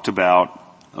talked about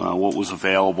what was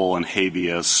available in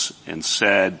habeas and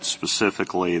said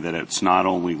specifically that it's not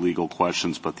only legal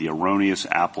questions but the erroneous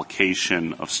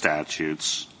application of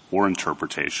statutes or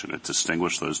interpretation. It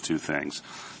distinguished those two things.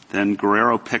 Then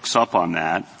Guerrero picks up on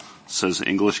that, says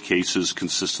English cases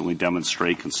consistently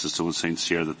demonstrate, consistent with St.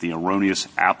 Cyr, that the erroneous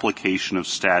application of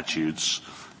statutes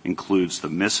includes the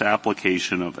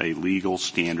misapplication of a legal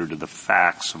standard to the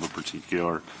facts of a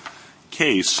particular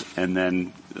case, and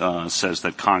then says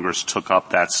that Congress took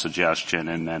up that suggestion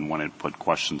and then when it put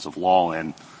questions of law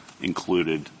in,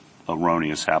 included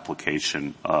erroneous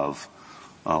application of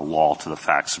law to the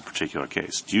facts of a particular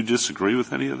case. Do you disagree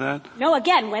with any of that? No,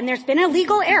 again, when there's been a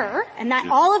legal error, and that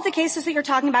all of the cases that you're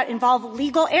talking about involve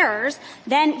legal errors,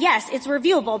 then yes, it's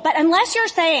reviewable. But unless you're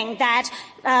saying that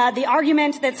the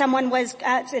argument that someone was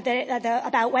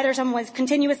about whether someone was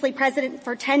continuously president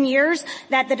for 10 years,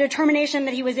 that the determination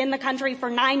that he was in the country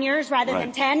for 9 years rather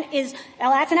than 10 is,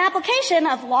 well, that's an application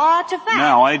of law to fact.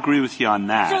 No, I agree with you on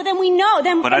that. So then we know.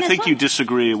 But I think you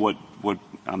disagree what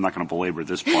I'm not going to belabor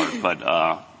this part, but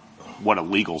what a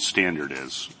legal standard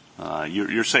is.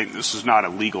 You're saying this is not a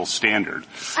legal standard.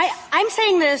 I'm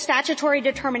saying that a statutory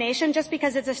determination, just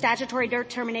because it's a statutory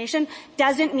determination,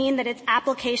 doesn't mean that its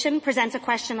application presents a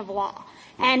question of law.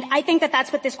 And I think that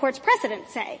that's what this Court's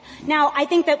precedents say. Now, I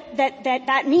think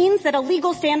that means that a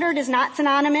legal standard is not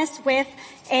synonymous with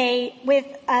a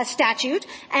statute,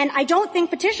 and I don't think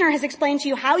Petitioner has explained to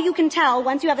you how you can tell,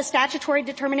 once you have a statutory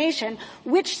determination,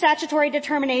 which statutory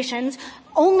determinations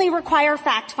only require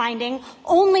fact-finding,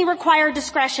 only require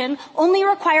discretion, only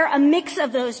require a mix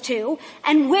of those two,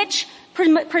 and which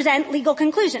present legal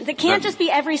conclusions. It can't just be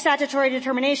every statutory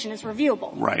determination is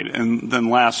reviewable. Right. And then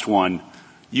last one,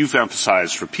 you've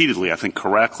emphasized repeatedly, I think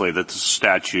correctly, that the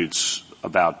statute's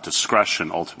about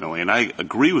discretion ultimately. And I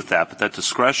agree with that, but that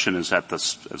discretion is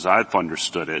as I've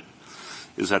understood it,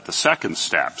 is at the second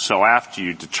step. So after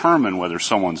you determine whether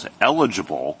someone's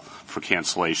eligible for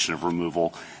cancellation of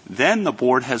removal, then the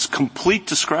board has complete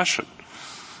discretion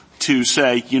to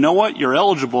say, you know what, you're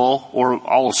eligible, or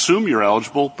I'll assume you're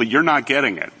eligible, but you're not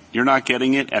getting it. You're not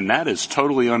getting it, and that is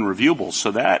totally unreviewable.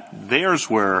 So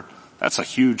that's a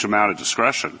huge amount of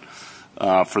discretion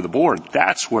for the board.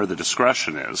 That's where the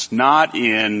discretion is, not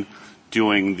in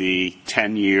doing the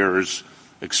 10 years,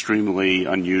 extremely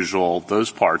unusual.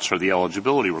 Those parts are the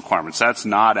eligibility requirements. That's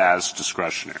not as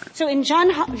discretionary. So in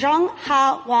Zhang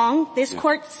Ha Wang, this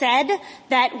Court said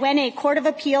that when a court of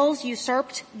appeals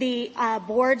usurped the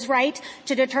board's right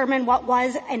to determine what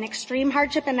was an extreme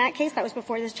hardship in that case, that was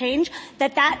before this change,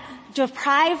 that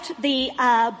deprived the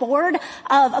board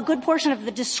of a good portion of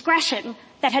the discretion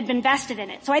that had been vested in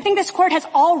it. So I think this Court has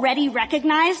already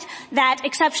recognized that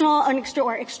exceptional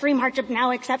or extreme hardship,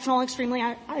 now exceptional, extremely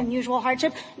unusual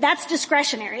hardship, that's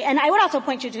discretionary. And I would also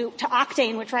point you to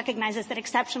Octane, which recognizes that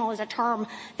exceptional is a term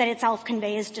that itself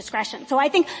conveys discretion. So I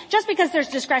think just because there's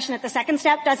discretion at the second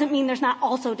step doesn't mean there's not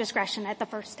also discretion at the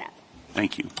first step.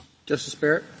 Thank you. Justice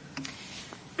Barrett?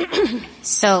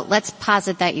 So let's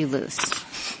posit that you lose.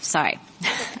 Sorry.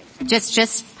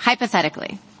 just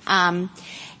hypothetically.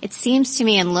 It seems to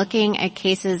me, in looking at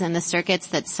cases in the circuits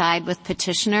that side with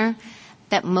Petitioner,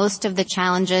 that most of the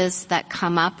challenges that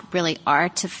come up really are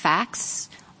to facts,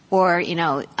 or,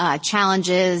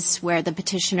 challenges where the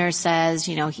Petitioner says,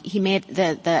 he made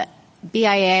the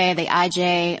BIA, the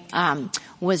IJ,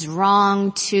 was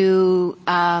wrong to,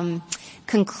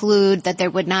 conclude that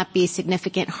there would not be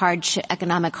significant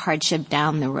economic hardship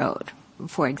down the road,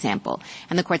 for example.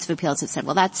 And the courts of appeals have said,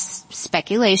 well, that's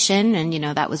speculation, and,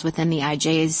 that was within the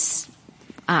IJ's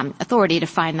authority to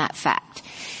find that fact.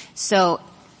 So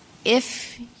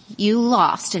if you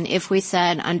lost, and if we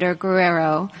said under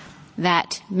Guerrero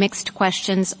that mixed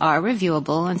questions are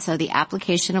reviewable, and so the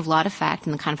application of law to fact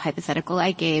in the kind of hypothetical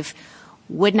I gave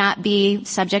would not be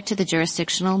subject to the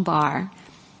jurisdictional bar,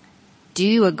 do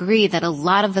you agree that a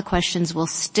lot of the cases will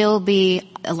still be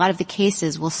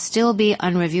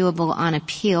unreviewable on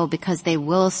appeal because they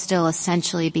will still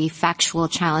essentially be factual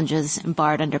challenges and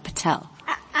barred under Patel?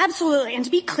 Absolutely. And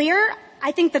to be clear,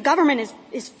 I think the government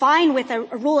is fine with a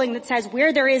ruling that says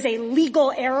where there is a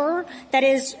legal error that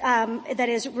is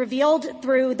revealed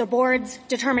through the board's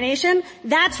determination,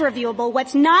 that's reviewable.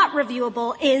 What's not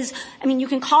reviewable is, you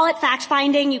can call it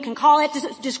fact-finding, you can call it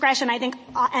discretion. I think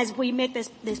as we make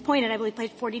this point, and I believe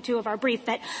page 42 of our brief,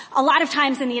 that a lot of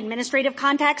times in the administrative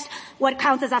context, what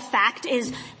counts as a fact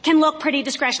can look pretty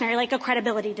discretionary, like a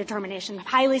credibility determination,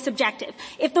 highly subjective.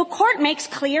 If the court makes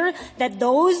clear that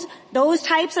those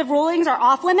types of rulings are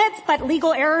off limits, but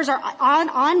legal errors are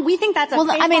on, we think that's a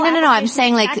faithful no. I'm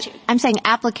saying statute. I'm saying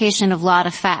application of law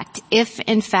to fact. If,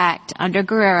 in fact, under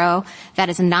Guerrero, that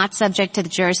is not subject to the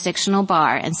jurisdictional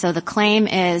bar, and so the claim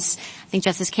is, I think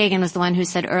Justice Kagan was the one who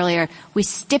said earlier, we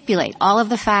stipulate all of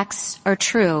the facts are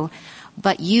true,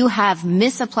 but you have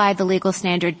misapplied the legal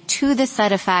standard to this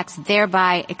set of facts,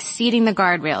 thereby exceeding the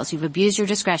guardrails. You've abused your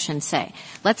discretion, say.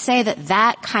 Let's say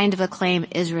that kind of a claim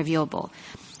is reviewable.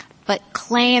 But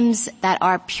claims that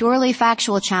are purely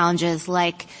factual challenges,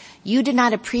 like you did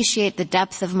not appreciate the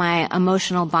depth of my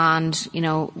emotional bond,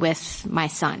 with my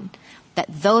son, that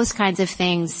those kinds of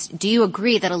things, do you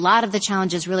agree that a lot of the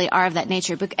challenges really are of that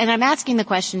nature? And I'm asking the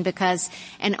question because,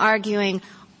 and arguing,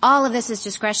 all of this is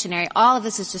discretionary,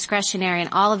 and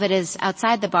all of it is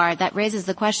outside the bar, that raises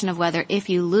the question of whether if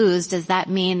you lose, does that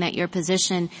mean that your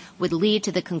position would lead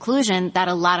to the conclusion that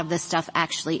a lot of this stuff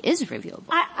actually is reviewable?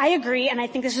 I agree, and I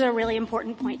think this is a really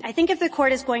important point. I think if the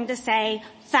court is going to say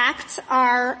facts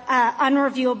are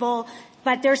unreviewable,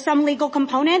 but there's some legal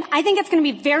component. I think it's going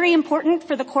to be very important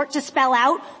for the court to spell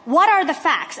out what are the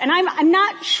facts. And I'm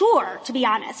not sure, to be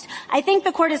honest. I think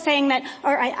the court is saying that,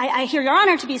 or I hear Your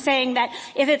Honor to be saying that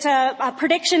if it's a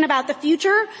prediction about the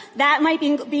future, that might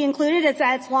be included.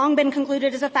 It's long been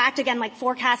concluded as a fact, again, like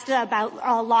forecast about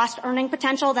lost earning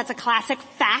potential. That's a classic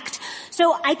fact.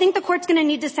 So I think the court's going to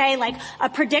need to say, like, a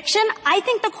prediction. I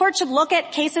think the court should look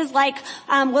at cases like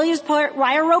Williams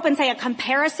wire rope and say a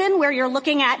comparison where you're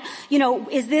looking at,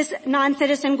 is this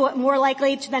non-citizen more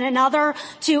likely than another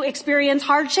to experience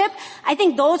hardship? I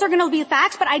think those are going to be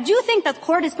facts, but I do think that the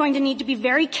court is going to need to be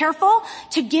very careful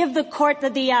to give the court,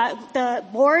 the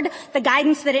board, the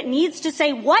guidance that it needs to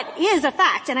say what is a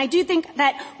fact. And I do think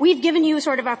that we've given you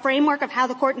sort of a framework of how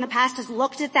the court in the past has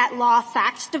looked at that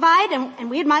law-fact divide, and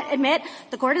we admit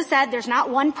the court has said there's not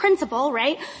one principle,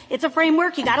 right? It's a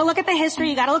framework. You got to look at the history.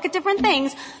 You got to look at different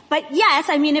things. But yes,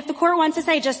 I mean, if the court wants to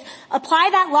say just apply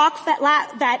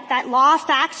that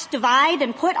law-fact divide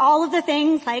and put all of the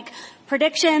things like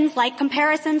predictions, like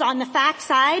comparisons on the fact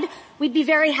side, we'd be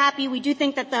very happy. We do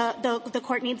think that the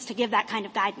court needs to give that kind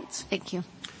of guidance. Thank you.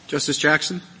 Justice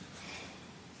Jackson?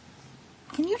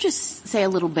 Can you just say a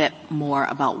little bit more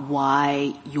about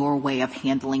why your way of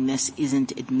handling this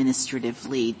isn't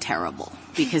administratively terrible?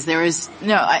 Because there was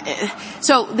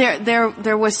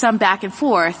some back and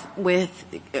forth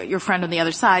with your friend on the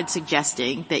other side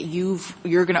suggesting that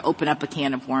you're going to open up a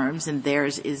can of worms and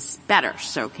theirs is better.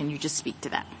 So can you just speak to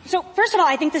that? So first of all,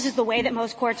 I think this is the way that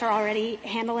most courts are already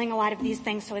handling a lot of these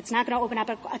things, so it's not going to open up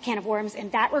a can of worms in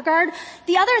that regard.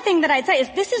 The other thing that I'd say is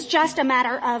this is just a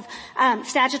matter of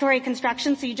statutory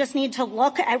construction, so you just need to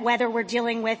look at whether we're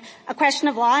dealing with a question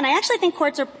of law. And I actually think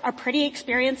courts are pretty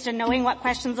experienced in knowing what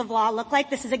questions of law look like.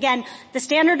 This is, again, the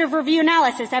standard of review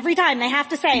analysis. Every time they have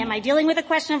to say, am I dealing with a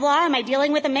question of law? Am I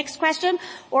dealing with a mixed question?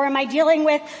 Or am I dealing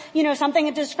with,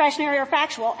 something discretionary or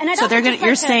factual? And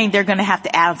you're saying they're going to have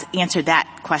to answer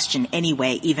that question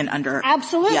anyway, even under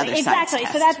absolutely, the other exactly.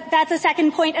 side's So test. that's a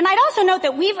second point. And I'd also note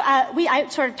that I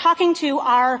sort of talking to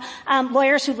our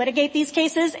lawyers who litigate these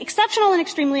cases, exceptional and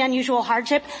extremely unusual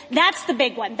hardship, that's the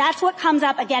big one. That's what comes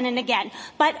up again and again.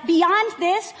 But beyond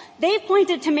this, they've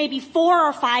pointed to maybe 4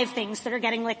 or 5 things that are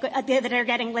getting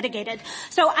litigated.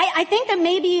 So I think that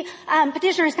maybe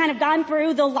petitioner has kind of gone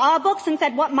through the law books and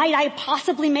said, what might I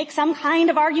possibly make some kind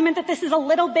of argument that this is a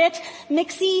little bit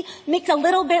mixy, makes a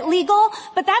little bit legal,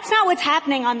 but that's not what's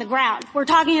happening on the ground. We're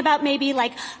talking about maybe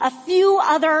like a few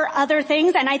other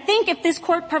things, and I think if this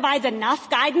court provides enough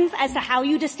guidance as to how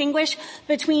you distinguish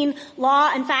between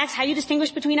law and facts, how you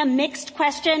distinguish between a mixed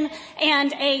question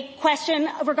and a question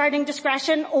regarding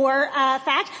discretion or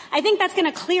fact, I think that's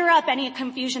going to clear up any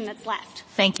confusion that's left.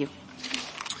 Thank you.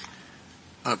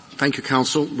 Thank you,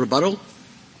 counsel. Rebuttal?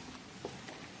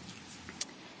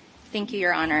 Thank you,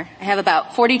 Your Honor. I have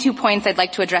about 42 points I'd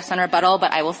like to address on rebuttal,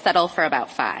 but I will settle for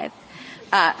about 5.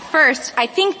 First, I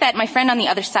think that my friend on the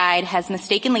other side has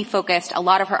mistakenly focused a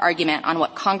lot of her argument on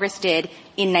what Congress did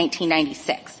in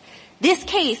 1996. This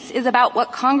case is about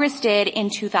what Congress did in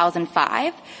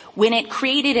 2005 when it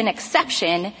created an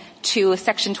exception to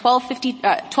Section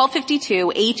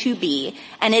 1252 A2B,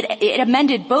 and it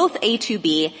amended both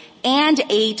A2B and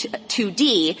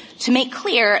A2D to make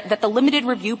clear that the limited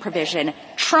review provision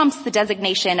trumps the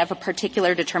designation of a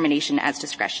particular determination as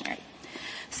discretionary.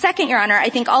 Second, Your Honor, I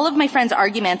think all of my friend's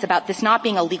arguments about this not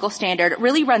being a legal standard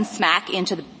really run smack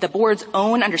into the board's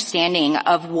own understanding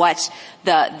of what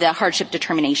the hardship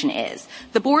determination is.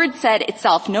 The board said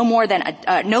itself no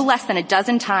less than a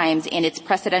dozen times in its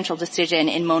precedential decision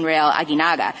in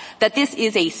Monreal-Aguinaga that this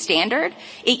is a standard.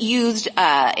 It used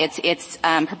its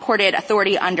purported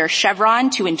authority under Chevron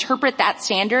to interpret that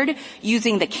standard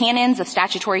using the canons of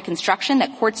statutory construction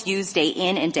that courts use day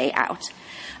in and day out.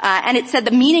 And it said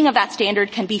the meaning of that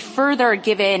standard can be further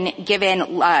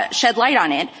shed light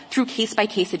on it through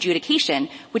case-by-case adjudication,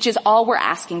 which is all we're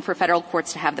asking for federal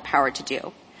courts to have the power to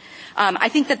do. I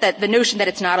think that the notion that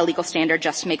it's not a legal standard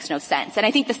just makes no sense. And I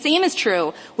think the same is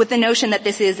true with the notion that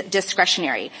this is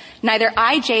discretionary. Neither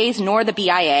IJs nor the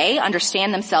BIA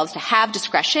understand themselves to have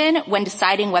discretion when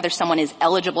deciding whether someone is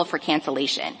eligible for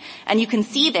cancellation. And you can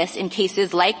see this in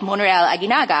cases like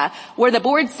Monreal-Aguinaga, where the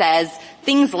board says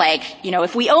things like,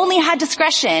 if we only had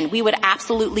discretion, we would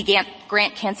absolutely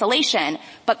grant cancellation,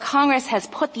 but Congress has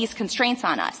put these constraints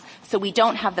on us, so we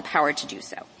don't have the power to do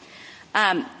so.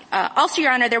 Also,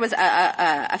 Your Honor, there was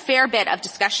a fair bit of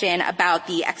discussion about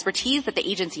the expertise that the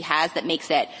agency has that makes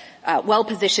it well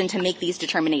positioned to make these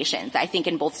determinations, I think,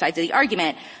 in both sides of the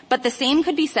argument. But the same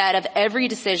could be said of every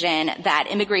decision that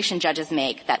immigration judges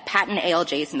make, that patent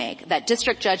ALJs make, that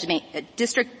district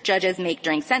judges make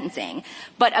during sentencing.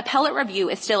 But appellate review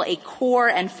is still a core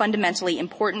and fundamentally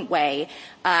important way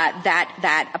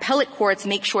that appellate courts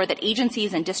make sure that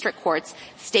agencies and district courts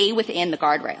stay within the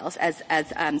guardrails,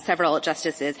 as several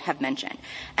justices have mentioned.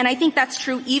 And I think that's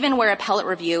true even where appellate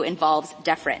review involves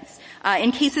deference.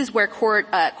 In cases where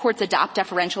courts adopt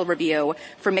deferential review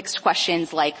for mixed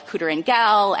questions like Cooter and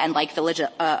Gell and like Village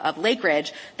of Lake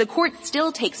Ridge, the court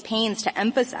still takes pains to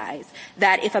emphasize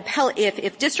that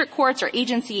if district courts or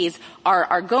agencies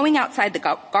are going outside the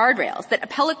guardrails, that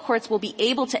appellate courts will be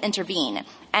able to intervene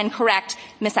and correct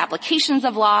misapplications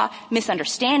of law,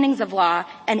 misunderstandings of law,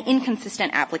 and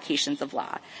inconsistent applications of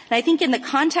law. And I think in the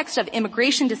context of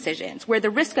immigration decisions, where the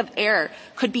risk of error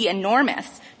could be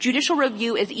enormous, judicial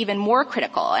review is even more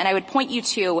critical. And I would point you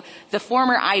to the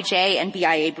former IJ and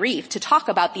BIA brief to talk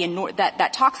about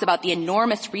that talks about the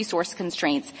enormous resource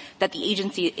constraints that the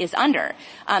agency is under.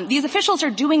 These officials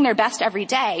are doing their best every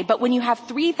day, but when you have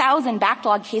 3,000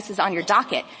 backlog cases on your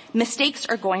docket, mistakes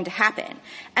are going to happen.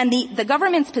 And the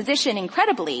government's position,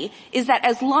 incredibly, is that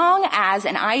as long as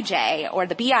an IJ or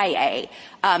the BIA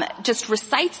just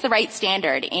recites the right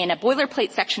standard in a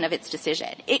boilerplate section of its decision,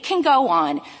 it can go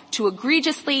on to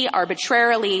egregiously,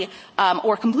 arbitrarily,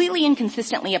 or completely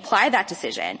inconsistently apply that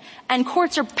decision, and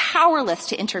courts are powerless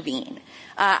to intervene.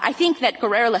 I think that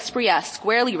Guerrero-Lasprilla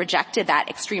squarely rejected that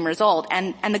extreme result,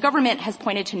 and the government has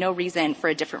pointed to no reason for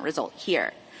a different result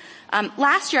here.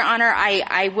 Last, Your Honor,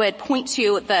 I would point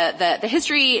to the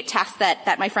history test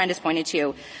that my friend has pointed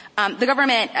to. The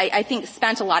government, I think,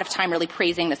 spent a lot of time really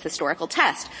praising this historical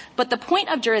test. But the point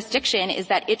of jurisdiction is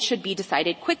that it should be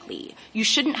decided quickly. You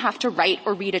shouldn't have to write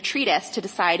or read a treatise to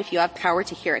decide if you have power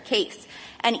to hear a case.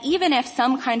 And even if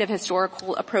some kind of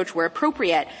historical approach were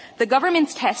appropriate, the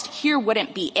government's test here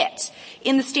wouldn't be it.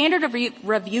 In the standard of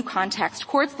review context,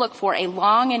 courts look for a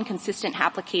long and consistent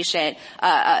application,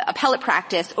 appellate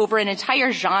practice over an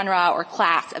entire genre or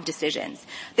class of decisions.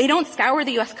 They don't scour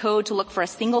the U.S. Code to look for a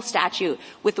single statute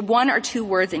with one or two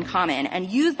words in common and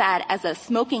use that as a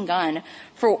smoking gun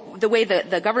for the way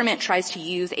the government tries to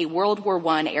use a World War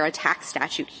I era tax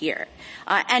statute here.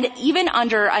 And even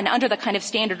under the kind of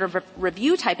standard of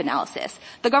review type analysis,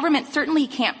 the government certainly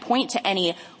can't point to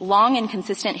any long and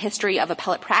consistent history of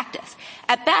appellate practice.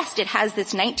 At best, it has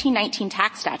this 1919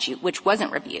 tax statute, which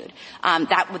wasn't reviewed.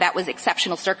 That was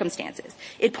exceptional circumstances.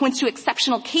 It points to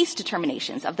exceptional case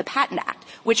determinations of the Patent Act,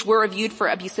 which were reviewed for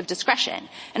abuse of discretion.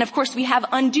 And of course, we have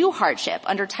undue hardship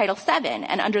under Title VII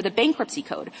and under the Bankruptcy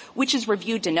Code, which is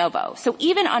reviewed de novo. So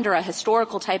even under a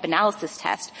historical type analysis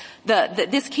test,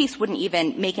 this case wouldn't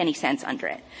even make any sense under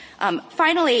it.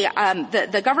 Finally,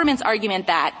 the government's argument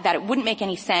that it wouldn't make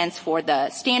any sense for the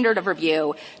standard of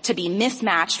review to be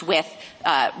mismatched with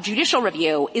judicial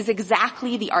review is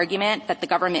exactly the argument that the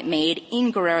government made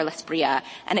in Guerrero-Lasprilla,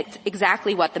 and it's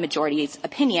exactly what the majority's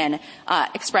opinion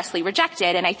expressly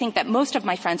rejected. And I think that most of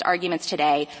my friend's arguments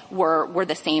today were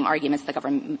the same arguments the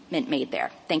government made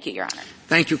there. Thank you, Your Honor.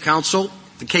 Thank you, counsel.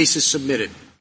 The case is submitted.